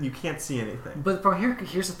 Assuming that you can't see anything. But from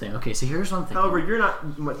here's the thing. Okay, so here's what I'm thinking. However,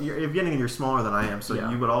 you're beginning and you're smaller than I am, so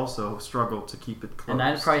Yeah. you would also struggle to keep it closed. And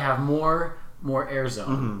I'd probably have more air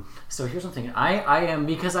zone. Mm-hmm. So here's what I'm thinking. I am,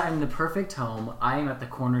 because I'm the perfect home, I am at the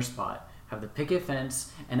corner spot. Have the picket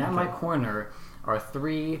fence, and at my corner are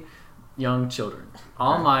 3 young children,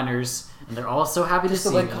 all minors, and they're all so happy to see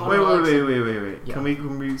me. Wait. Yeah.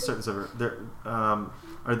 Can we start this over? There,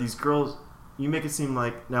 are these girls? You make it seem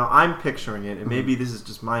like now I'm picturing it, and maybe this is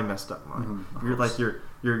just my messed up mind. You're like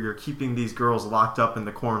you're keeping these girls locked up in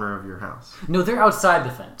the corner of your house. No, they're outside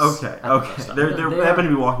the fence. Okay. They happen to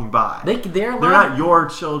be walking by. They're not your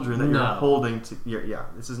children that No. you're holding to. Yeah,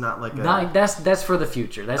 this is not like a. That's for the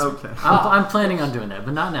future. That's Okay. I'm planning on doing that,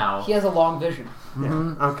 but not now. He has a long vision.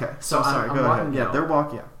 Yeah. Okay. So sorry. I'm Go ahead. walking Yeah, out. they're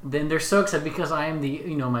walking. Yeah. Then they're so excited because I am the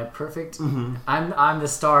my perfect. I'm the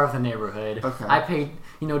star of the neighborhood. Okay. I paid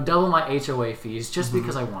double my HOA fees just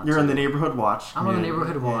because I want. You're to. in the neighborhood watch. I'm on the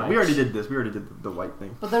neighborhood watch. We already did this. We already did the white thing.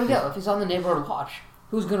 But there we go. If he's on the neighborhood watch,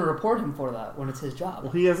 who's going to report him for that when it's his job?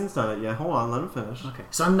 Well, he hasn't done it yet. Hold on, let him finish. Okay,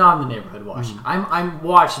 so I'm not in the neighborhood watch. I'm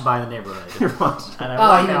watched by the neighborhood. You're watching. And I Oh,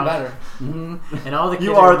 walk even out, better. and all the kids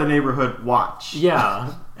You are the neighborhood watch.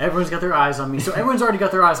 Yeah, everyone's got their eyes on me. So everyone's already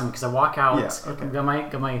got their eyes on me because I walk out. Yeah, okay. Got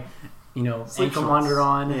my Sleep ankle shorts. monitor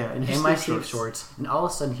on Yeah, and your and my sleep sleep shorts, and all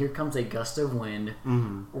of a sudden here comes a gust of wind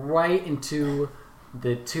right into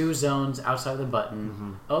the two zones outside the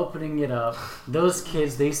button, opening it up. Those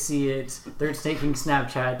kids, they see it. They're taking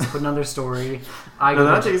Snapchats, putting on their story. No, they're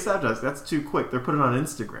not taking Snapchats. That's too quick. They're putting it on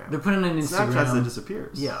Instagram. They're putting it on Instagram. Snapchats that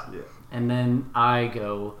disappears. Yeah. And then I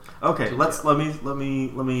go. Okay, to let jail.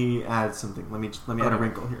 me add something. Let me add a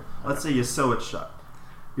wrinkle here. Let's say you sew it shut.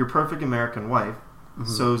 Your perfect American wife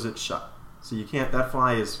sews it shut. So you can't. That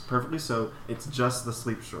fly is perfectly sewed. It's just the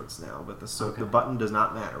sleep shorts now, but the button does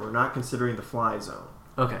not matter. We're not considering the fly zone.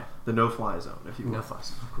 Okay. The no-fly zone, if you will. No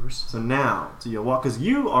flies, of course. So now, do you walk? Because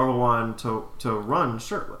you are one to run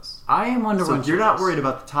shirtless. I am one to So run. you're not shirtless. worried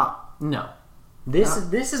about the top. No. This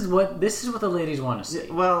is what the ladies want to see.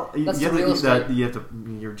 Yeah, well, you That's have the real to, estate. you have to.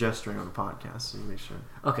 You're gesturing on the podcast, so you make sure.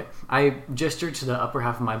 Okay, I gestured to the upper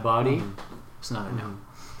half of my body. It's not a no.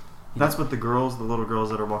 That's what the little girls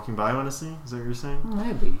that are walking by want to see. Is that what you're saying?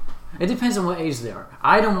 Maybe. It depends on what age they are.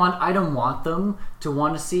 I don't want them to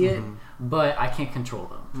want to see it, but I can't control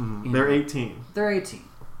them. You They're know? 18. They're 18.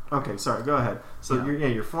 Okay, sorry. Go ahead. So Yeah.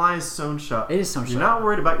 your fly is sewn shut. It is sewn You're shut. not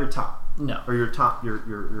worried about your top No. or your top,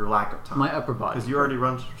 your lack of top. My upper body. Because you already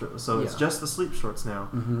run shirtless. So it's Yeah. just the sleep shorts now.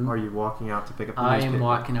 Are you walking out to pick up the I newspaper? am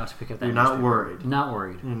walking out to pick up that You're not newspaper. worried. Not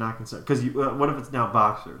worried. You're not concerned. Because what if it's now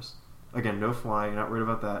boxers? Again, no fly. You're not worried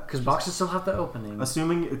about that. Because boxes still have the opening.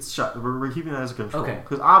 Assuming it's shut. We're keeping that as a control. Okay.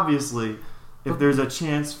 Because obviously, if there's a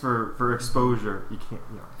chance for exposure, you can't.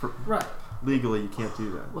 Right. Legally, you can't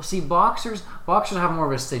do that. Well, see, boxers have more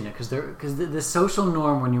of a stigma because the social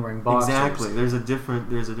norm when you're wearing boxers. Exactly. There's a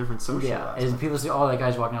different social. Yeah, aspect. and people say, "Oh, that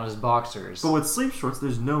guy's walking out as boxers." But with sleep shorts,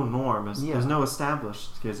 there's no norm. Yeah. There's no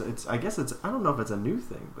established. Because I guess it's. I don't know if it's a new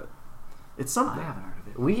thing, but it's I something. haven't heard of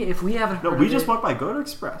it. If we haven't No, heard we of just it, walk by. Go to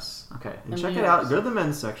Express okay. and And check the it out. others. Go to the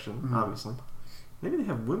men's section, obviously. Maybe they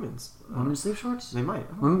have women's. Women's sleep shorts? They might.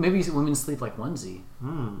 Maybe women sleep like onesie.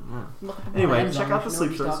 Yeah. Look at the Anyway, Amazon, check out you the know sleep what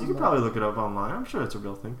he's shorts. talking You can about. probably look it up online. I'm sure it's a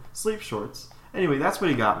real thing. Sleep shorts. Anyway, that's what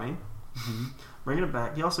he got me. Bringing it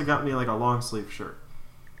back. He also got me like a long sleeve shirt.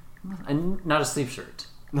 And not a sleep shirt.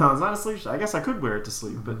 No, it's not a sleeve shirt. I guess I could wear it to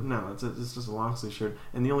sleep, but no, it's just a long sleeve shirt.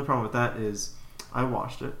 And the only problem with that is I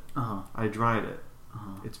washed it. Uh-huh. I dried it.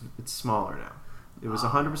 It's smaller now. It was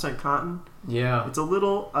 100% cotton. Yeah. It's a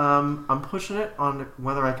little. I'm pushing it on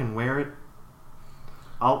whether I can wear it.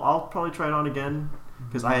 I'll probably try it on again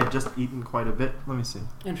because I had just eaten quite a bit. Let me see.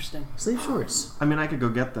 Interesting. Sleep shorts. I mean, I could go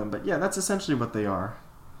get them, but yeah, that's essentially what they are.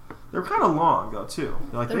 They're kind of long though too.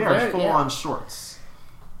 Like They're they are very- full-on shorts.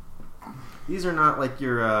 These are not like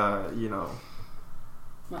your,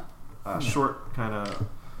 short kind of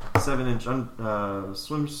 7-inch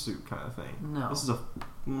swimsuit kind of thing. No. This is a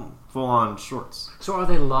full-on shorts. So are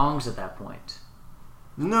they longs at that point?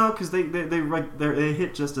 No, because they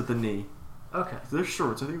hit just at the knee. Okay. So they're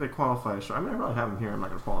shorts. I think they qualify as short. I mean, I probably have them here. I'm not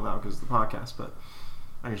going to pull them out because of the podcast, but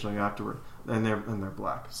I can show you afterward. And they're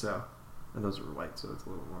black. So, and those are white, so it's a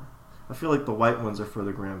little more. I feel like the white ones are for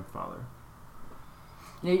the grandfather.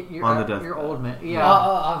 Yeah, you're, On the death you're bed. old man. Yeah.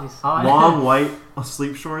 Obviously. Long white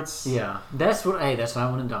sleep shorts. Yeah. That's what I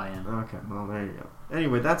want to die in. Okay, well there you go.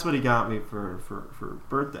 Anyway, that's what he got me for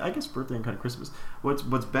birthday. I guess birthday and kind of Christmas. What's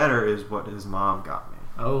better is what his mom got me.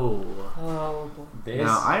 Oh. Oh, boy. This.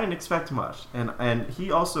 Now I didn't expect much, and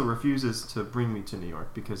he also refuses to bring me to New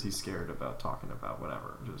York because he's scared about talking about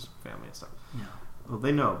whatever, just family and stuff. Yeah. Well,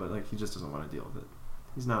 they know, but like he just doesn't want to deal with it.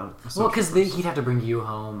 He's not. Well, because he'd have to bring you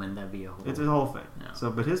home, and that'd be a whole. It's a whole thing. Yeah.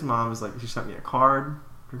 So, but his mom is like, she sent me a card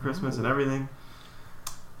for Christmas and everything.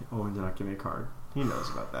 Owen did not give me a card. He knows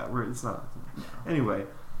about that. It's not. No. Anyway,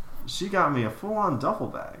 she got me a full-on duffel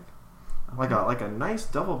bag. Okay. like a nice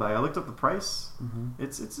duffel bag. I looked up the price. Mm-hmm.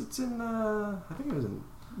 It's in I think it was in.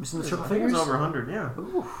 It's in the triple I think it figures? was over 100. Yeah,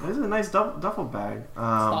 Ooh. it's a nice duffel bag. It's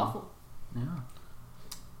awful. Yeah.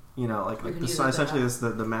 You know, like You can the use size, it to essentially have-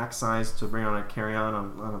 this the max size to bring on a carry-on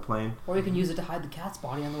on a plane. Or you can use it to hide the cat's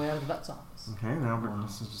body on the way out of the vet's office. Okay, now Wow.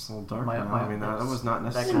 this is just a little dark. My- now. my- I mean, that that's- was not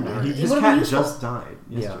that necessary. kinda hurt. His It would've cat been useful. just died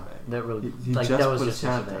yesterday. Yeah, that really, He like, just that was put just his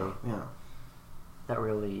cat yesterday. down. Yeah. That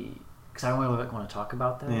really, because I don't really want to talk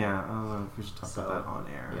about that. Yeah, I don't know if we should talk So, about that on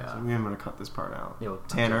air. yeah. So maybe I'm going to cut this part out. Yeah, well,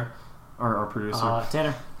 Tanner, our producer.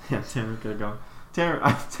 Tanner. Yeah, Tanner, good go. Tanner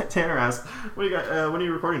asked, "What do you got? When are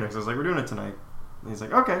you recording next?" I was like, "We're doing it tonight." And he's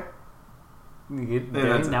like, "Okay."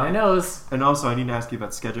 that's Now it. he knows. And also, I need to ask you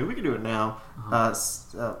about scheduling. We can do it now.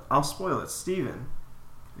 Uh-huh. I'll spoil it. Steven.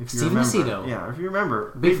 If you Steven remember, Aceto. yeah, if you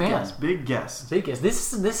remember, Big fan. guest, big guest. Big guess.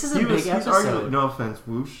 This is a He big was, he's episode. arguably, no offense,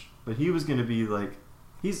 whoosh, but he was going to be like,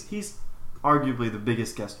 he's arguably the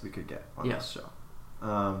biggest guest we could get on this show.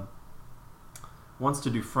 Wants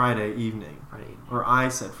to do Friday evening. Friday evening. Or I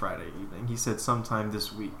said Friday evening. He said sometime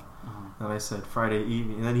this week. And I said Friday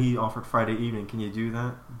evening. And then he offered Friday evening. Can you do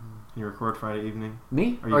that? Can you record Friday evening?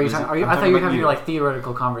 Me? Are you Or busy? I I'm thought you talking were about having you. your like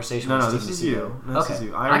theoretical conversation No, with no, Steven this is you. Aceto. This Okay. is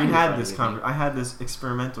you. I I already can do had Friday this evening. I had this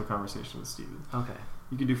experimental conversation with Steven. Okay.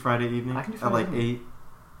 You could do Friday evening I can do at Friday like evening.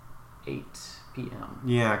 8. 8 p.m.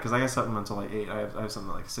 Yeah, because I got something until like 8. I have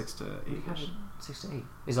something like 6 to 8. You got it 6 to 8.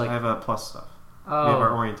 Is like I have plus stuff. oh, We have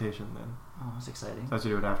our orientation then. oh, that's exciting. So I have to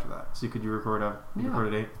do it after that. So could you record at Yeah.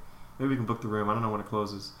 record at 8? Maybe we can book the room. I don't know when it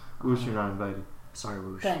closes. Whoosh, you're not invited. Sorry,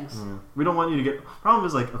 Whoosh. Thanks. Yeah. We don't want you to get. Problem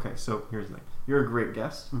is like, okay, so here's the thing. You're a great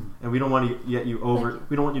guest, Mhm. and we don't want to get you over. Thank you.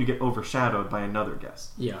 We don't want you to get overshadowed by another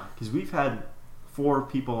guest Yeah. because we've had 4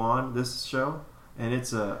 people on this show, and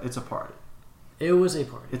it's a party. It was a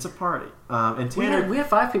party. It's a party. And Tanner, We had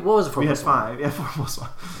 5 people. What was it for? we had 5. Yeah, 4 plus 1.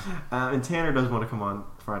 And Tanner does want to come on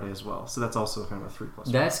Friday as well, so that's also kind of a 3 plus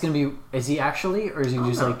 1. That's gonna be. Is he actually, or is he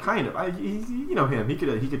just like? kind of? You know him. He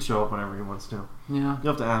could show up whenever he wants to. Yeah. You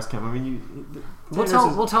have to ask him. I mean, We'll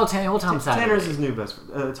tell Tanner. We'll tell him Saturday. Tanner's his new best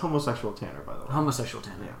friend. It's homosexual Tanner, by the way. Homosexual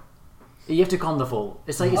Tanner. Yeah. You have to call him the full.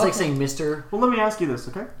 It's like Okay. saying Mister. Well, let me ask you this,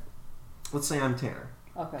 okay? Let's say I'm Tanner.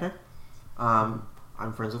 Okay. Okay.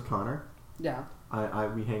 I'm friends with Connor. Yeah.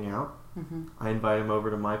 We hang out. hmm I invite him over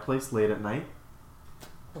to my place late at night.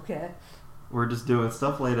 Okay. We're just doing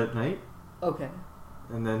stuff late at night, Okay.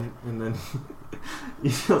 and then he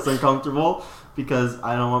feels uncomfortable because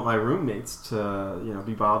I don't want my roommates to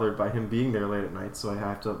be bothered by him being there late at night, so I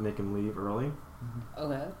have to make him leave early.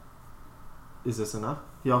 Okay. Is this enough?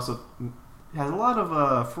 He also has a lot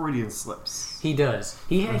of Freudian slips. He does.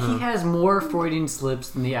 He has more Freudian slips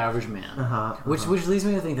than the average man. Which leads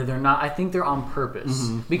me to think that they're not. I think they're on purpose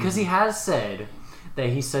because he has said that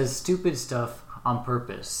he says stupid stuff on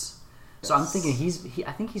purpose. So I'm thinking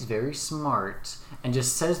I think he's very smart and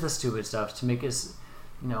just says the stupid stuff to make us,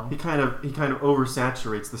 He kind of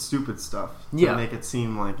oversaturates the stupid stuff to make it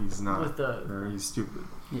seem like he's not With the- or he's stupid.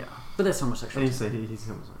 Yeah, but that's homosexual. And you say he's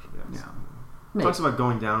homosexual. Yes. Yeah. He talks about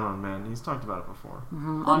going down on men. He's talked about it before.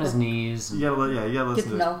 On his knees. You gotta Get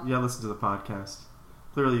to know. listen to the podcast.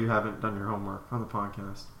 Clearly, you haven't done your homework on the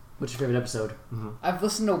podcast. What's your favorite episode? I've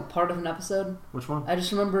listened to part of an episode. Which one? I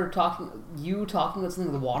just remember talking about something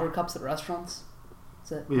with the water cups at restaurants.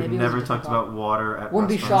 That's it. We have Maybe it was a never different talked about water at Wouldn't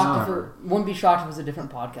be restaurants. shocked wouldn't be shocked if it was a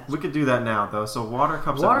different podcast. We could do that now, though. So water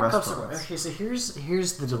cups Water at cups. restaurants. Okay, so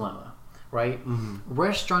here's the dilemma, right? Mm-hmm.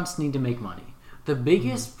 Restaurants need to make money. The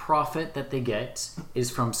biggest profit that they get is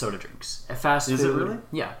from soda drinks. At fast food. Is it really?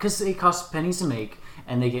 Yeah, because it costs pennies to make,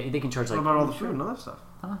 and they can charge like. What about all the food and other stuff?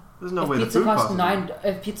 Huh? There's no If way the pizza food costs costs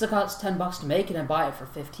if pizza costs $10 to make and I buy it for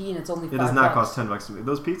 $15, it's only $5. It does not cost $10 to make.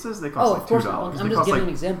 Those pizzas, they cost Oh, like of course $2. not. They I'm just cost, giving like,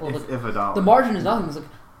 an example. If $1. The margin is nothing. It's like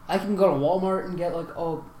I can go to Walmart and get like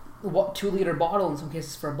 2-liter bottle in some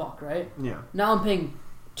cases for $1, right? Yeah. Now I'm paying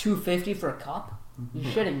 $2.50 for a cup.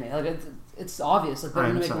 You're shitting me. Like it's obvious. Like they're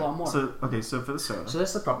gonna make a lot more. So so for the soda. So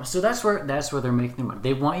that's the problem. So that's where they're making their money.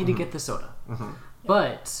 They want you to get the soda,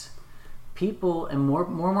 but people and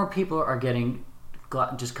more people are getting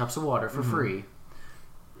just cups of water for free.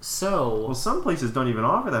 So Well, some places don't even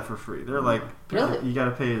offer that for free. They're like, Really? you got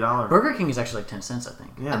to pay $1. Burger King is actually like 10 cents, I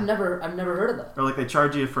think. Yeah. I've never heard of that. Or like they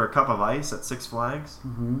charge you for a cup of ice at Six Flags.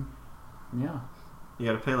 Yeah. You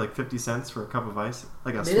got to pay like 50 cents for a cup of ice,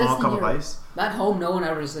 like a Maybe small that's the cup of year. ice. At home, no one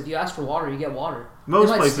ever is. If you ask for water, you get water. Most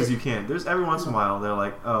They might places say- you can. There's every once in a while they're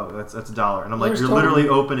like, oh, that's $1, and I'm like, There's you're totally- literally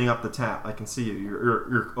opening up the tap. I can see you.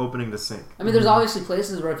 You're opening the sink. I mean, there's obviously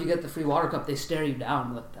places where if you get the free water cup, they stare you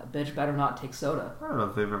down. Like, that bitch better not take soda. I don't know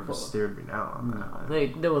if they've ever stared me down on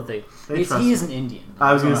that. He is an Indian.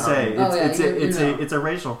 I was gonna say Oh, yeah, it's a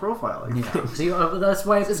racial profiling. Yeah. See, that's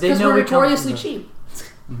why It's they because know we're we come from notoriously the- cheap.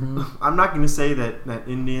 I'm not going to say that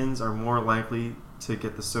Indians are more likely to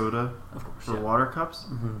get the soda Of course. for Yeah. water cups.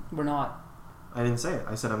 We're not. I didn't say it.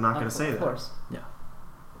 I said I'm not going to say Of that. course.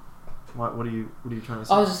 What are you trying to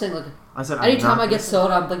say? I was just saying, like, I said anytime I not get gonna say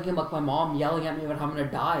soda, I'm thinking about my mom yelling at me about how I'm going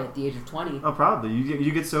to die at the age of 20. it. Oh, probably.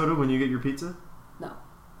 You get soda when you get your pizza? No.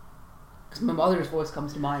 Because my mother's voice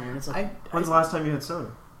comes to mind, and it's like, When's the last time you had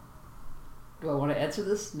soda? do I want to answer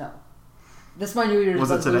this? No. This my New Year's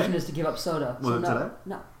Was it resolution today? is to give up soda. Was it no. today?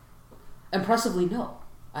 No. Impressively, no.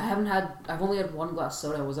 I've only had one glass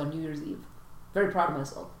soda. It was on New Year's Eve. Very proud of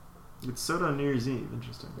myself. It's soda on New Year's Eve.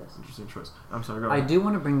 Interesting. Yes. Interesting choice. I'm sorry, go I ahead. do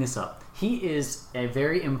want to bring this up. He is a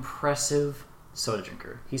very impressive soda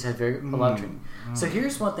drinker. He's had a lot of drinking. So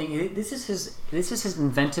here's one thing. This is his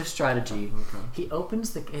inventive strategy. Okay. He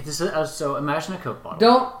opens so imagine a Coke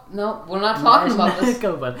bottle. No, we're not talking about Imagine this. a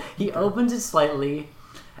Coke bottle. He opens it slightly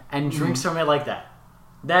and drinks from it like that.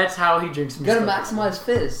 That's how he drinks from You gotta his Coke bottle. maximize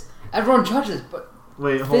fizz. Everyone judges, but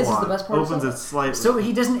Wait, hold Fizz is on. the best part of Opens soda. it slightly. So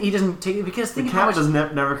he doesn't take it because the think how cap much does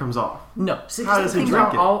never comes off. no. See, How does he think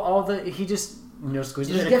drink about it? all the he just squeezes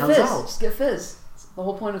just it. get It comes fizz. out. Just get fizz. It's the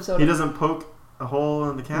whole point of soda. He doesn't poke a hole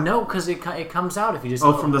in the cap. No, because it comes out if you just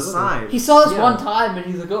Oh, from the open it. side. He saw this Yeah. one time and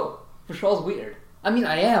he's like, "Oh, Vishal's weird." I mean,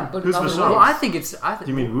 I am, but Who's in other Vishal? Well, ways. I think it's. Do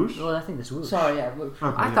you mean whoosh? Well, I think it's whoosh. Sorry, yeah. Luke.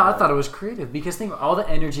 Okay, I yeah. thought it was creative because think all the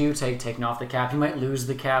energy you take taking off the cap, you might lose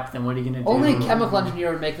the cap. Then what are you gonna do? Only a chemical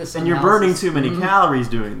engineer would make this. And you're burning analysis. too many calories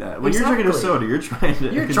doing that. When you're drinking a Exactly. soda, you're trying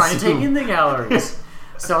to You're trying to take consume- in the calories.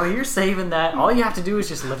 So you're saving that. All you have to do is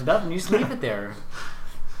just lift it up and you just leave it there.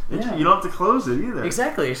 Yeah. You don't have to close it either.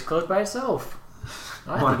 Exactly, it's closed by itself.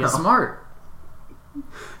 I think Wow. it's smart.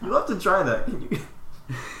 You'll have to try that.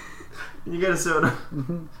 Can you get a soda?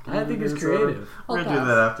 I think it's Get a soda? creative. We're I'll gonna do pass.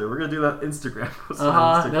 that after. We're gonna do that Instagram. post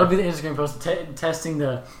on That'll Instagram. be the Instagram post testing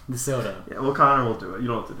the soda. Yeah, well, Connor will do it. You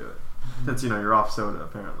don't have to do it. Since you're off soda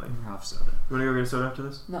apparently. Off soda. You wanna go get a soda after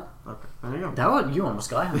this? No. Okay, there you go. That one you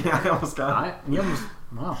almost got. Yeah, I almost got it. You almost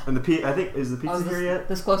wow. And I think is the I pizza was here yet?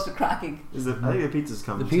 this close to cracking. I think the pizza's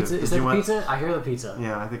coming. The pizza too. is Did that you the want- pizza? I hear the pizza.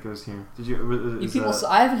 Yeah, I think it was here. Did you? You Is, people,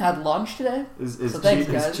 I haven't had lunch today. is so thanks,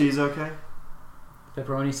 cheese, guys. is cheese okay?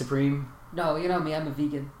 Pepperoni supreme. No, you know me. I'm a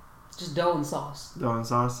vegan. It's just dough and sauce. Dough and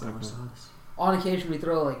sauce. Okay. On occasion, we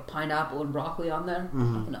throw like pineapple and broccoli on there.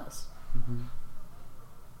 Mhm. Nothing else.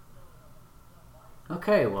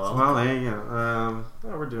 Okay, well. Well, there you go. Oh,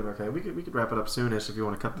 we're doing okay. We could wrap it up soonish if you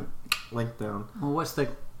want to cut the length down. Well, what's the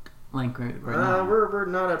link right now? We're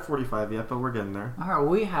not at 45 yet, but we're getting there. All right, well,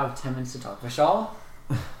 we have 10 minutes to talk. Vishal?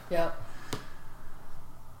 Yeah,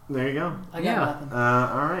 There you go. I got Yeah. nothing.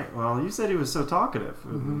 All right. Well, you said he was so talkative.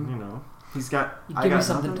 Mhm. You know, he's got. You I give me got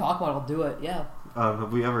something nothing. to talk about, I'll do it. Yeah.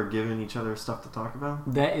 Have we ever given each other stuff to talk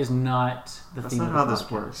about? That is not the That's theme not of how the this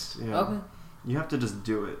podcast. works. Yeah. Okay. You have to just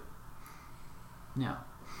do it. Yeah.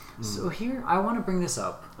 Mm. So here, I want to bring this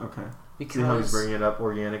up Okay. because See how he's bringing it up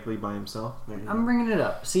organically by himself? There you I'm go. bringing it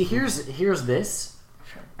up. See, here's this,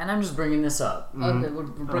 Sure. and I'm just bringing this up. Mhm. Okay, we're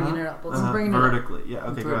bringing it up. Let's bringing it up. vertically. Yeah.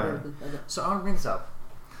 Okay. Go ahead. vertically. Okay. So I want to bring this up.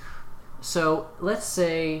 So let's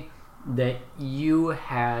say that you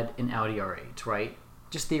had an Audi R8, right?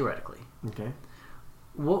 Just theoretically. Okay.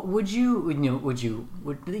 What would you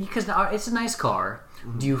because it's a nice car.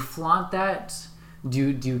 Mm-hmm. Do you flaunt that? Do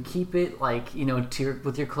you keep it like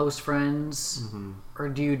with your close friends, Mm-hmm. or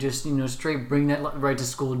do you just straight bring that right to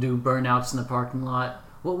school, do burnouts in the parking lot?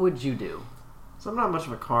 What would you do? So I'm not much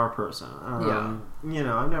of a car person.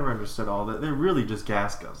 I've never understood all that. They're really just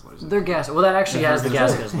gas guzzlers. They're gas. Well, that actually has the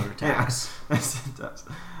gas guzzler tax. Yes, it does.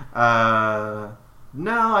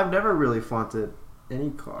 No, I've never really flaunted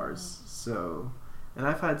any cars. So, and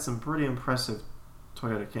I've had some pretty impressive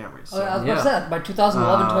Toyota Camrys. So. Oh, I was Yeah. about to say, my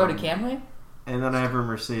 2011 Um, Toyota Camry. And then I have a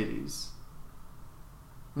Mercedes.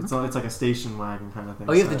 It's like a station wagon kind of thing.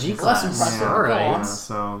 Oh, you have the So G it's- class. Less impressive. All right. Go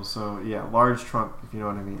Yeah, on. so yeah, large trunk if you know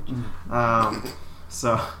what I mean.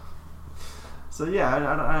 So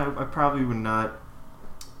yeah, I probably would not.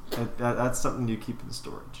 That's something you keep in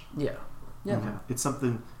storage. Yeah. Yeah. Okay. It's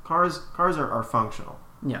something. Cars are functional.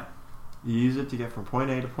 Yeah. You use it to get from point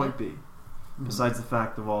A to point B. Mm-hmm. Besides the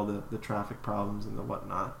fact of all the traffic problems and the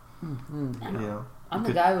whatnot, Mm-hmm. you know. I'm You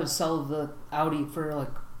the could- guy who would sell the Audi for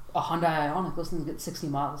like a Hyundai Ioniq. Those things get 60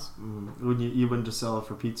 miles. You wouldn't just sell it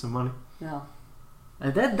for pizza money? No.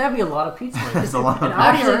 That'd be a lot of pizza. That's a lot of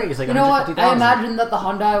Actually, it's like you know what? 150,000. I imagine that the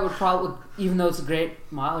Hyundai would probably, even though it's a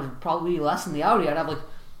great mileage, would probably be less than the Audi. I'd have like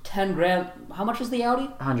 10 grand. How much is the Audi?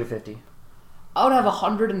 150. I would have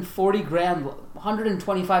 140 grand,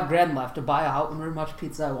 125 grand left to buy however much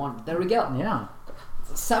pizza I want. There we go. Yeah.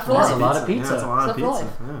 Set for That's life. a lot of pizza. Yeah, that's a lot of Set for pizza.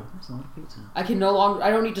 life. Yeah. That's a lot of pizza. I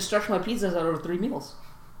don't need to stretch my pizzas out over 3 meals.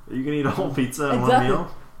 You can eat a whole pizza in Exactly. one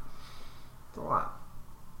meal? It's a lot.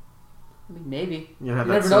 I mean, maybe. You have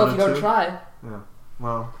You that never know if soda you don't too? try. Yeah.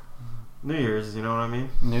 Well, New Year's, you know what I mean?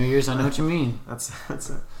 New Year's, I know what you mean. That's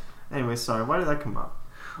it. Anyway, sorry. Why did that come up?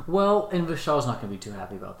 Well, and Vishal's not going to be too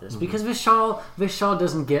happy about this because Vishal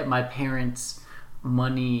doesn't get my parents'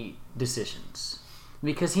 money decisions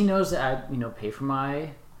because he knows that I pay for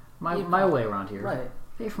my way around here. Right.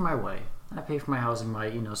 Pay for my way. I pay for my housing, my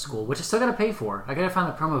school, which I still got to pay for. I got to find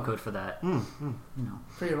the promo code for that.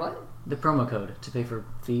 For your what? The promo code to pay for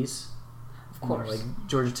fees. Of course. Like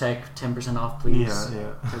Georgia Tech, 10% off, please.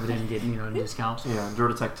 Yeah. So we didn't get a discount. Yeah,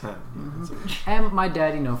 Georgia Tech 10. Yeah, And my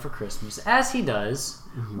dad, for Christmas, as he does,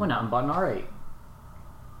 went out and bought an R8.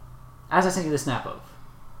 As I sent you the snap of.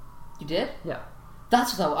 You did? Yeah.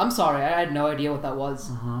 That's what I'm sorry. I had no idea what that was.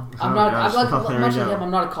 Uh-huh. I'm not. gosh. I'm like Well, there much you like go. him.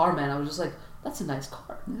 I'm not a car man. I was just like, that's a nice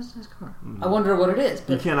car. That's a nice car. I wonder what it is.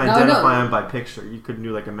 But You can't now I know. identify him by picture. You could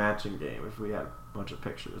do like a matching game if we had a bunch of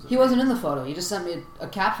pictures. He wasn't in the photo. He just sent me a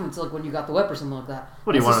caption. It's like when you got the whip or something like that.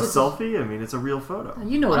 What, do you It's want a just- selfie? I mean, it's a real photo.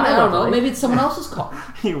 You know what I I don't know. like. Maybe it's someone else's car.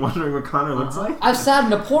 You wondering what Connor looks like? I've sat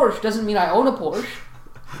in a Porsche. Doesn't mean I own a Porsche.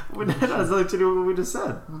 That has nothing to do with what we just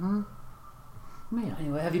said. Man.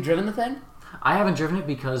 Anyway, have you driven the thing? I haven't driven it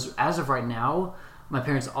because, as of right now, my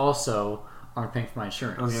parents also aren't paying for my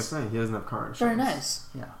insurance. I was going to say, he doesn't have car insurance. Very nice.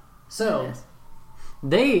 Yeah. So,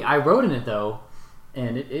 Very nice. I rode in it, though,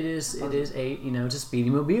 and it is a, it's a speedy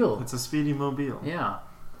mobile. It's a speedy mobile. Yeah.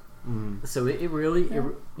 So it really,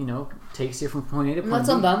 takes you from point A to And point that's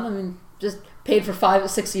B. on them. I mean, just paid for 5 or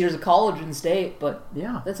 6 years of college in state, but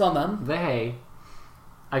Yeah. that's on them. But hey,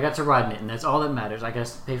 I got to ride in it, and that's all that matters. I got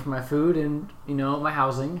to pay for my food and, my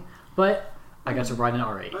housing, but I got to ride in an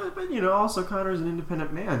R8. But also Connor's an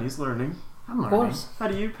independent man. He's learning. I'm Of learning. course. How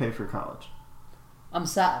do you pay for college? I'm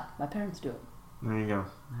sad. My parents do it. There you go.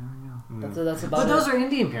 There we go. That's about But it. those are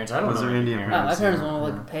Indian parents. I don't Those know. are Indian No, parents. my parents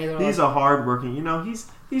want to pay their He's a hard-working.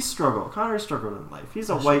 He's struggled. Connor's struggled in life. He's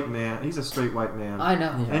a white man. He's a straight white man. I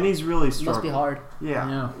know. Yeah. And he's really It struggled. must be hard.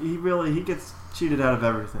 Yeah. He gets cheated out of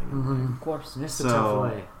everything. Mm-hmm. Of course. It's a tough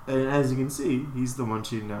way. And as you can see, he's the one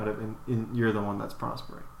cheating out of, and you're the one that's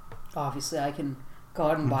prospering. Obviously, I can go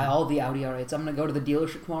out and buy all the Audi R8s. I'm going to go to the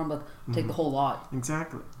dealership tomorrow and take the whole lot.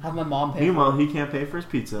 Exactly. Have my mom pay for it. Meanwhile, he can't pay for his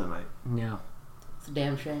pizza tonight. Yeah. It's a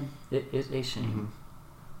damn shame. It is a shame.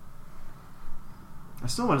 I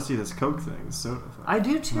still want to see this Coke thing, this soda thing. I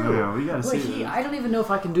do too. Yeah, we gotta Wait, see this. I don't even know if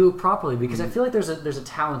I can do it properly because I feel like there's a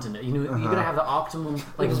talent in it. You gotta have the optimum It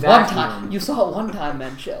like was vacuum, one time. You saw it one time,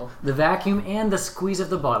 man. Chill. the vacuum and the squeeze of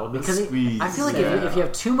the bottle because squeeze, I feel like yeah. if you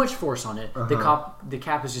have too much force on it, the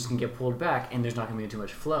cap is just gonna get pulled back and there's not gonna be too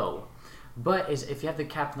much flow. But if you have the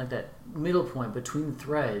cap in like that middle point between the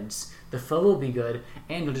threads, the flow will be good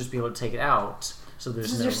and you'll just be able to take it out. So there's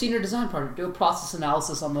This is no. your senior design project. Do a process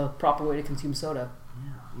analysis on the proper way to consume soda.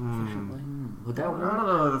 Efficiently. Would that I don't work?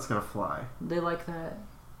 know if that's gonna fly. They like that.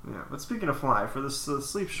 Yeah, but speaking of fly, for the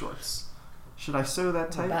sleep shorts, should I sew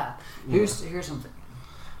that tight? Back. Here's something.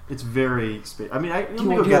 It's very. Let me do you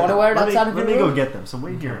want to wear it outside of your Let me go room? get them. So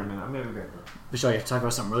wait here a minute. I'm gonna go get them. Michelle, you have to talk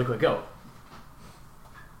about something really quick. Go.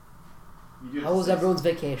 How was everyone's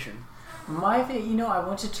vacation? My thing, I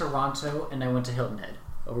went to Toronto and I went to Hilton Head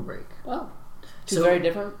over break. Well, two So- very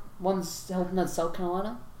different. One's Hilton Head, South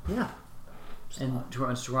Carolina. Yeah. And went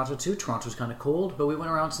to Toronto too. Toronto's kind of cold, but we went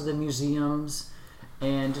around to the museums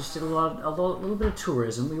and just did a little bit of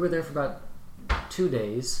tourism. We were there for about 2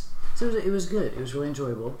 days, so it was good. It was really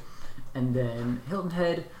enjoyable. And then Hilton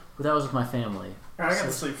Head, that was with my family. I got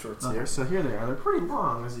the sleep shorts here. So here they are. They're pretty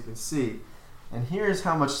long, as you can see. And here's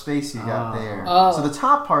how much space you got there. Oh. So the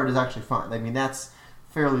top part is actually fine. I mean, that's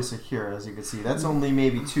fairly secure, as you can see. That's only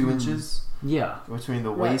maybe 2 inches Yeah. between the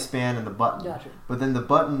Right. waistband and the button. Gotcha. But then the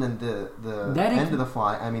button and the That end is- of the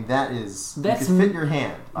fly, I mean, that's you That's can fit your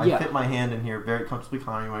hand. I yeah. fit my hand in here very comfortably.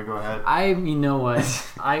 Connor, you want to go ahead? You know what?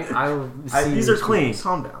 I These are clean.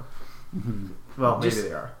 Calm down. Well, maybe Just-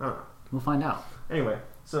 they are. I don't know. We'll find out. Anyway,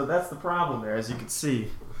 so that's the problem there. As you can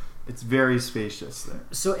see, it's very spacious there.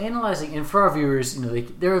 So analyzing, and for our viewers,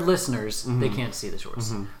 they're listeners. They can't see the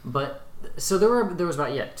shorts, but so there was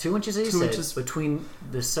about 2 inches. As you 2 said, inches. between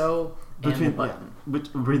the sew, and the button.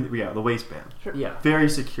 The waistband. Sure. Yeah. Very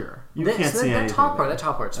secure. You can't see anything. That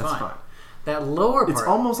top part's fine. That lower part. It's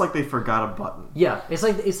almost like they forgot a button. Yeah, it's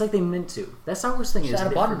like they meant to. That's our worst thing. Just is add a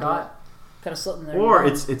they button. forgot. Kind of slip in there. Or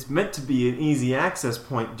it's meant to be an easy access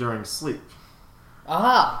point during sleep.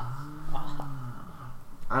 Aha.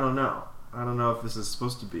 I don't know. I don't know if this is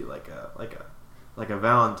supposed to be like a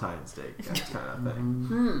Valentine's Day kind of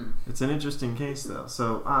thing. It's an interesting case though.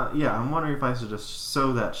 So I'm wondering if I should just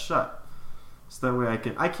sew that shut, so that way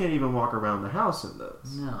I can't even walk around the house in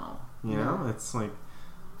those. No. You know, it's like.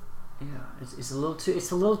 Yeah, it's a little too.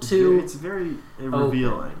 It's very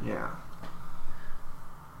revealing. Yeah.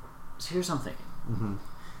 So here's something.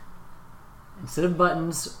 Instead of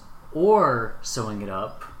buttons or sewing it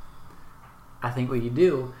up, I think what you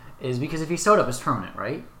do is, because if you sew it up, it's permanent,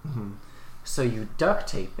 right? So you duct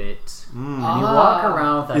tape it and you walk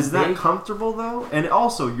around with that. Is that comfortable though? And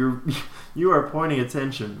also, you are pointing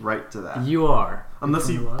attention right to that. You are. Unless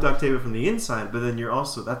you duct tape it from the inside, but then you're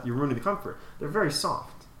ruining the comfort. They're very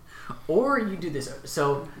soft. Or you do this.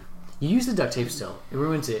 So you use the duct tape still. It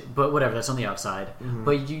ruins it, but whatever. That's on the outside.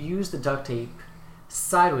 But you use the duct tape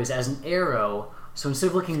sideways as an arrow. So instead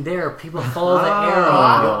of looking there, people follow the arrow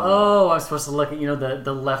and go, "Oh, I'm supposed to look at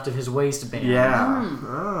the left of his waistband."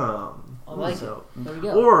 Yeah. I like it. There we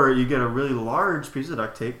go. Or you get a really large piece of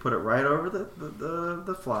duct tape, put it right over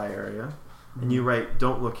the fly area, and you write,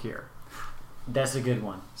 "Don't look here." That's a good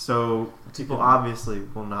one. So people obviously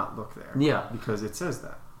will not look there. Yeah. Because it says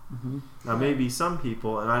that. Now maybe some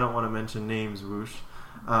people, and I don't want to mention names, Whoosh,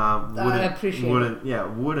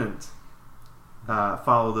 wouldn't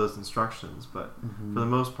follow those instructions, but for the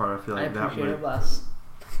most part, I feel like that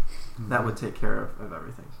would take care of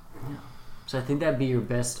everything. Yeah. So I think that'd be your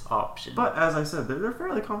best option. But as I said, they're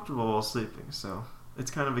fairly comfortable while sleeping, so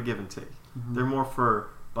it's kind of a give and take. They're more for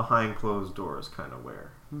behind closed doors kind of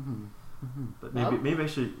wear. But maybe I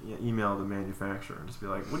should email the manufacturer and just be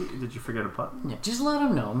like, did you forget a button? Yeah, just let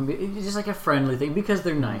them know. It's just like a friendly thing, because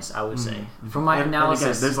they're nice, I would say. From my analysis,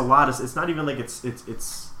 and again, there's a lot of. It's not even like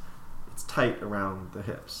it's tight around the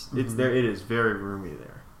hips. It's there. It is very roomy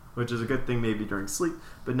there, which is a good thing maybe during sleep,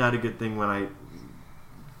 but not a good thing when I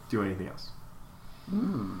do anything else.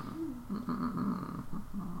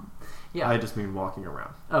 Yeah, I just mean walking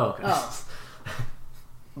around. Oh, okay.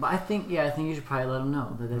 But I think you should probably let them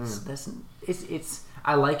know that it's.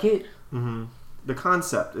 I like it. The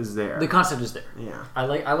concept is there. The concept is there. Yeah. I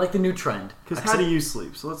like the new trend. Because how do you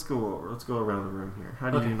sleep? So let's go around the room here. How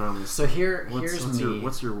do you normally sleep? So here's me.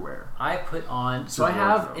 What's your wear? I put on. So I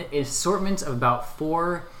have an assortment of about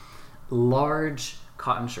 4 large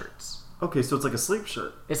cotton shirts. Okay, so it's like a sleep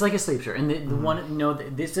shirt. It's like a sleep shirt, and the one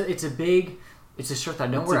it's a shirt that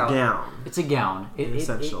I don't wear out. It's a gown.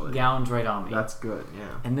 Essentially. It gowns right on me. That's good,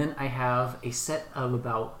 yeah. And then I have a set of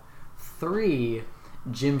about 3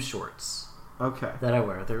 gym shorts. Okay. That I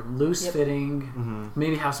wear. They're loose fitting,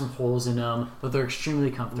 maybe have some holes in them, but they're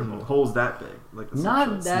extremely comfortable. Holes that big? Like the Not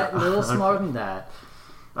shorts. that, a little smaller than that.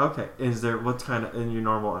 Okay. Is there, what kind of, in your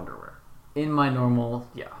normal underwear? In my normal,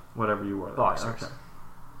 whatever you wore. Boxers. Okay.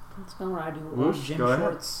 That's kind of what I do. Gym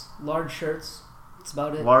shorts, large shirts. That's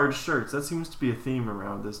about it. Large shirts. That seems to be a theme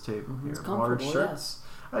around this table here. It's Large shirts.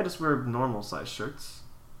 I just wear normal size shirts.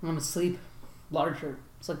 I'm asleep. Large shirt.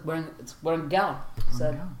 It's like wearing a gown.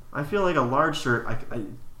 I feel like a large shirt,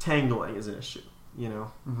 tangling is an issue. You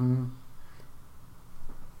know.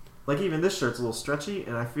 Like even this shirt's a little stretchy,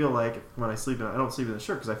 and I feel like when I sleep in it, I don't sleep in the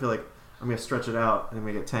shirt because I feel like I'm gonna stretch it out and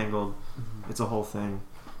we get tangled. It's a whole thing.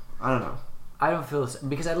 I don't know. I don't feel this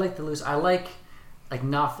because I like the loose. I like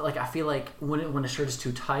not like I feel like when a shirt is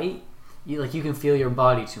too tight, you can feel your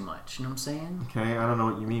body too much. You know what I'm saying? Okay, I don't know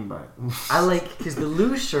what you mean by it. I like because the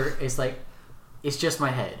loose shirt is like it's just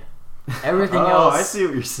my head. Everything else. Oh, I see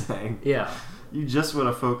what you're saying. Yeah. You just want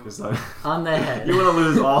to focus on the head. You want to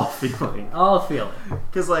lose all feeling. All feeling.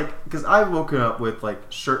 Because I've woken up with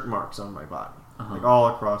like shirt marks on my body, like all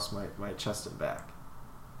across my chest and back,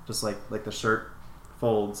 just like the shirt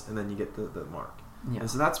folds and then you get the mark. Yeah. And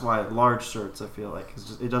so that's why large shirts I feel like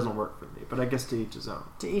it doesn't work for me. But I guess to each his own.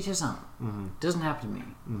 To each his own. Doesn't happen to me.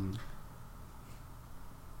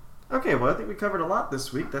 Okay, well I think we covered a lot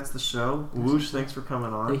this week. That's the show. Whoosh, thanks for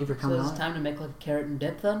coming on. Thank you for coming on. So it's time to make like a carrot and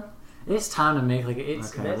dip then? It's time to make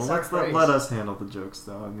it's okay. Well, let's let us handle the jokes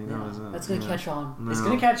though. I mean, that's gonna catch on. No. It's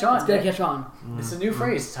gonna catch on. It's gonna catch on. It's a new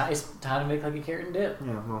phrase. It's time to make like a carrot and dip.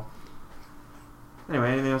 Yeah. Well.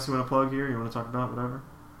 Anyway, anything else you want to plug here? You want to talk about whatever?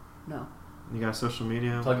 No. You got social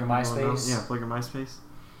media? Plug your MySpace. Yeah, plug your MySpace.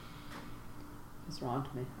 What's wrong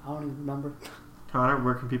to me? I don't even remember. Connor,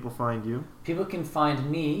 where can people find you? People can find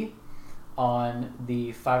me on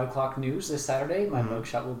the 5 o'clock news this Saturday. My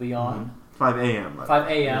mugshot will be on. 5 a.m. 5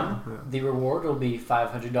 a.m. Yeah. The reward will be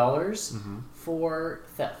 $500 for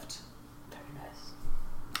theft. Very nice.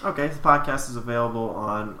 Okay, the podcast is available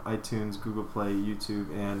on iTunes, Google Play, YouTube,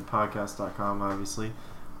 and podcast.com, obviously.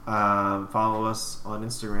 Follow us on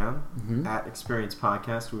Instagram at Experience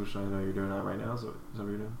Podcast, which I know you're doing that right now. Is that what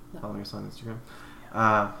you're doing? No. Following us on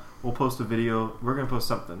Instagram. We'll post a video. We're going to post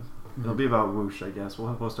something. It'll be about Whoosh, I guess.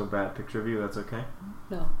 We'll post a bad picture of you. That's okay?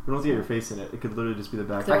 No. We don't have to get your face in it. It could literally just be the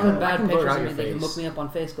back. If they're bad can pictures blur out of me, your they can face. look me up on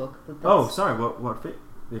Facebook. Oh, sorry. What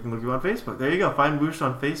they can look you on Facebook. There you go. Find Whoosh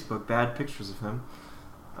on Facebook. Bad pictures of him.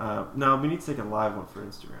 No, we need to take a live one for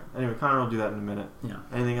Instagram. Anyway, Connor will do that in a minute. Yeah.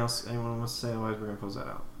 Anything else anyone wants to say? Otherwise, we're going to close that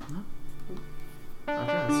out. No. Okay,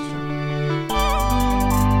 that's a show.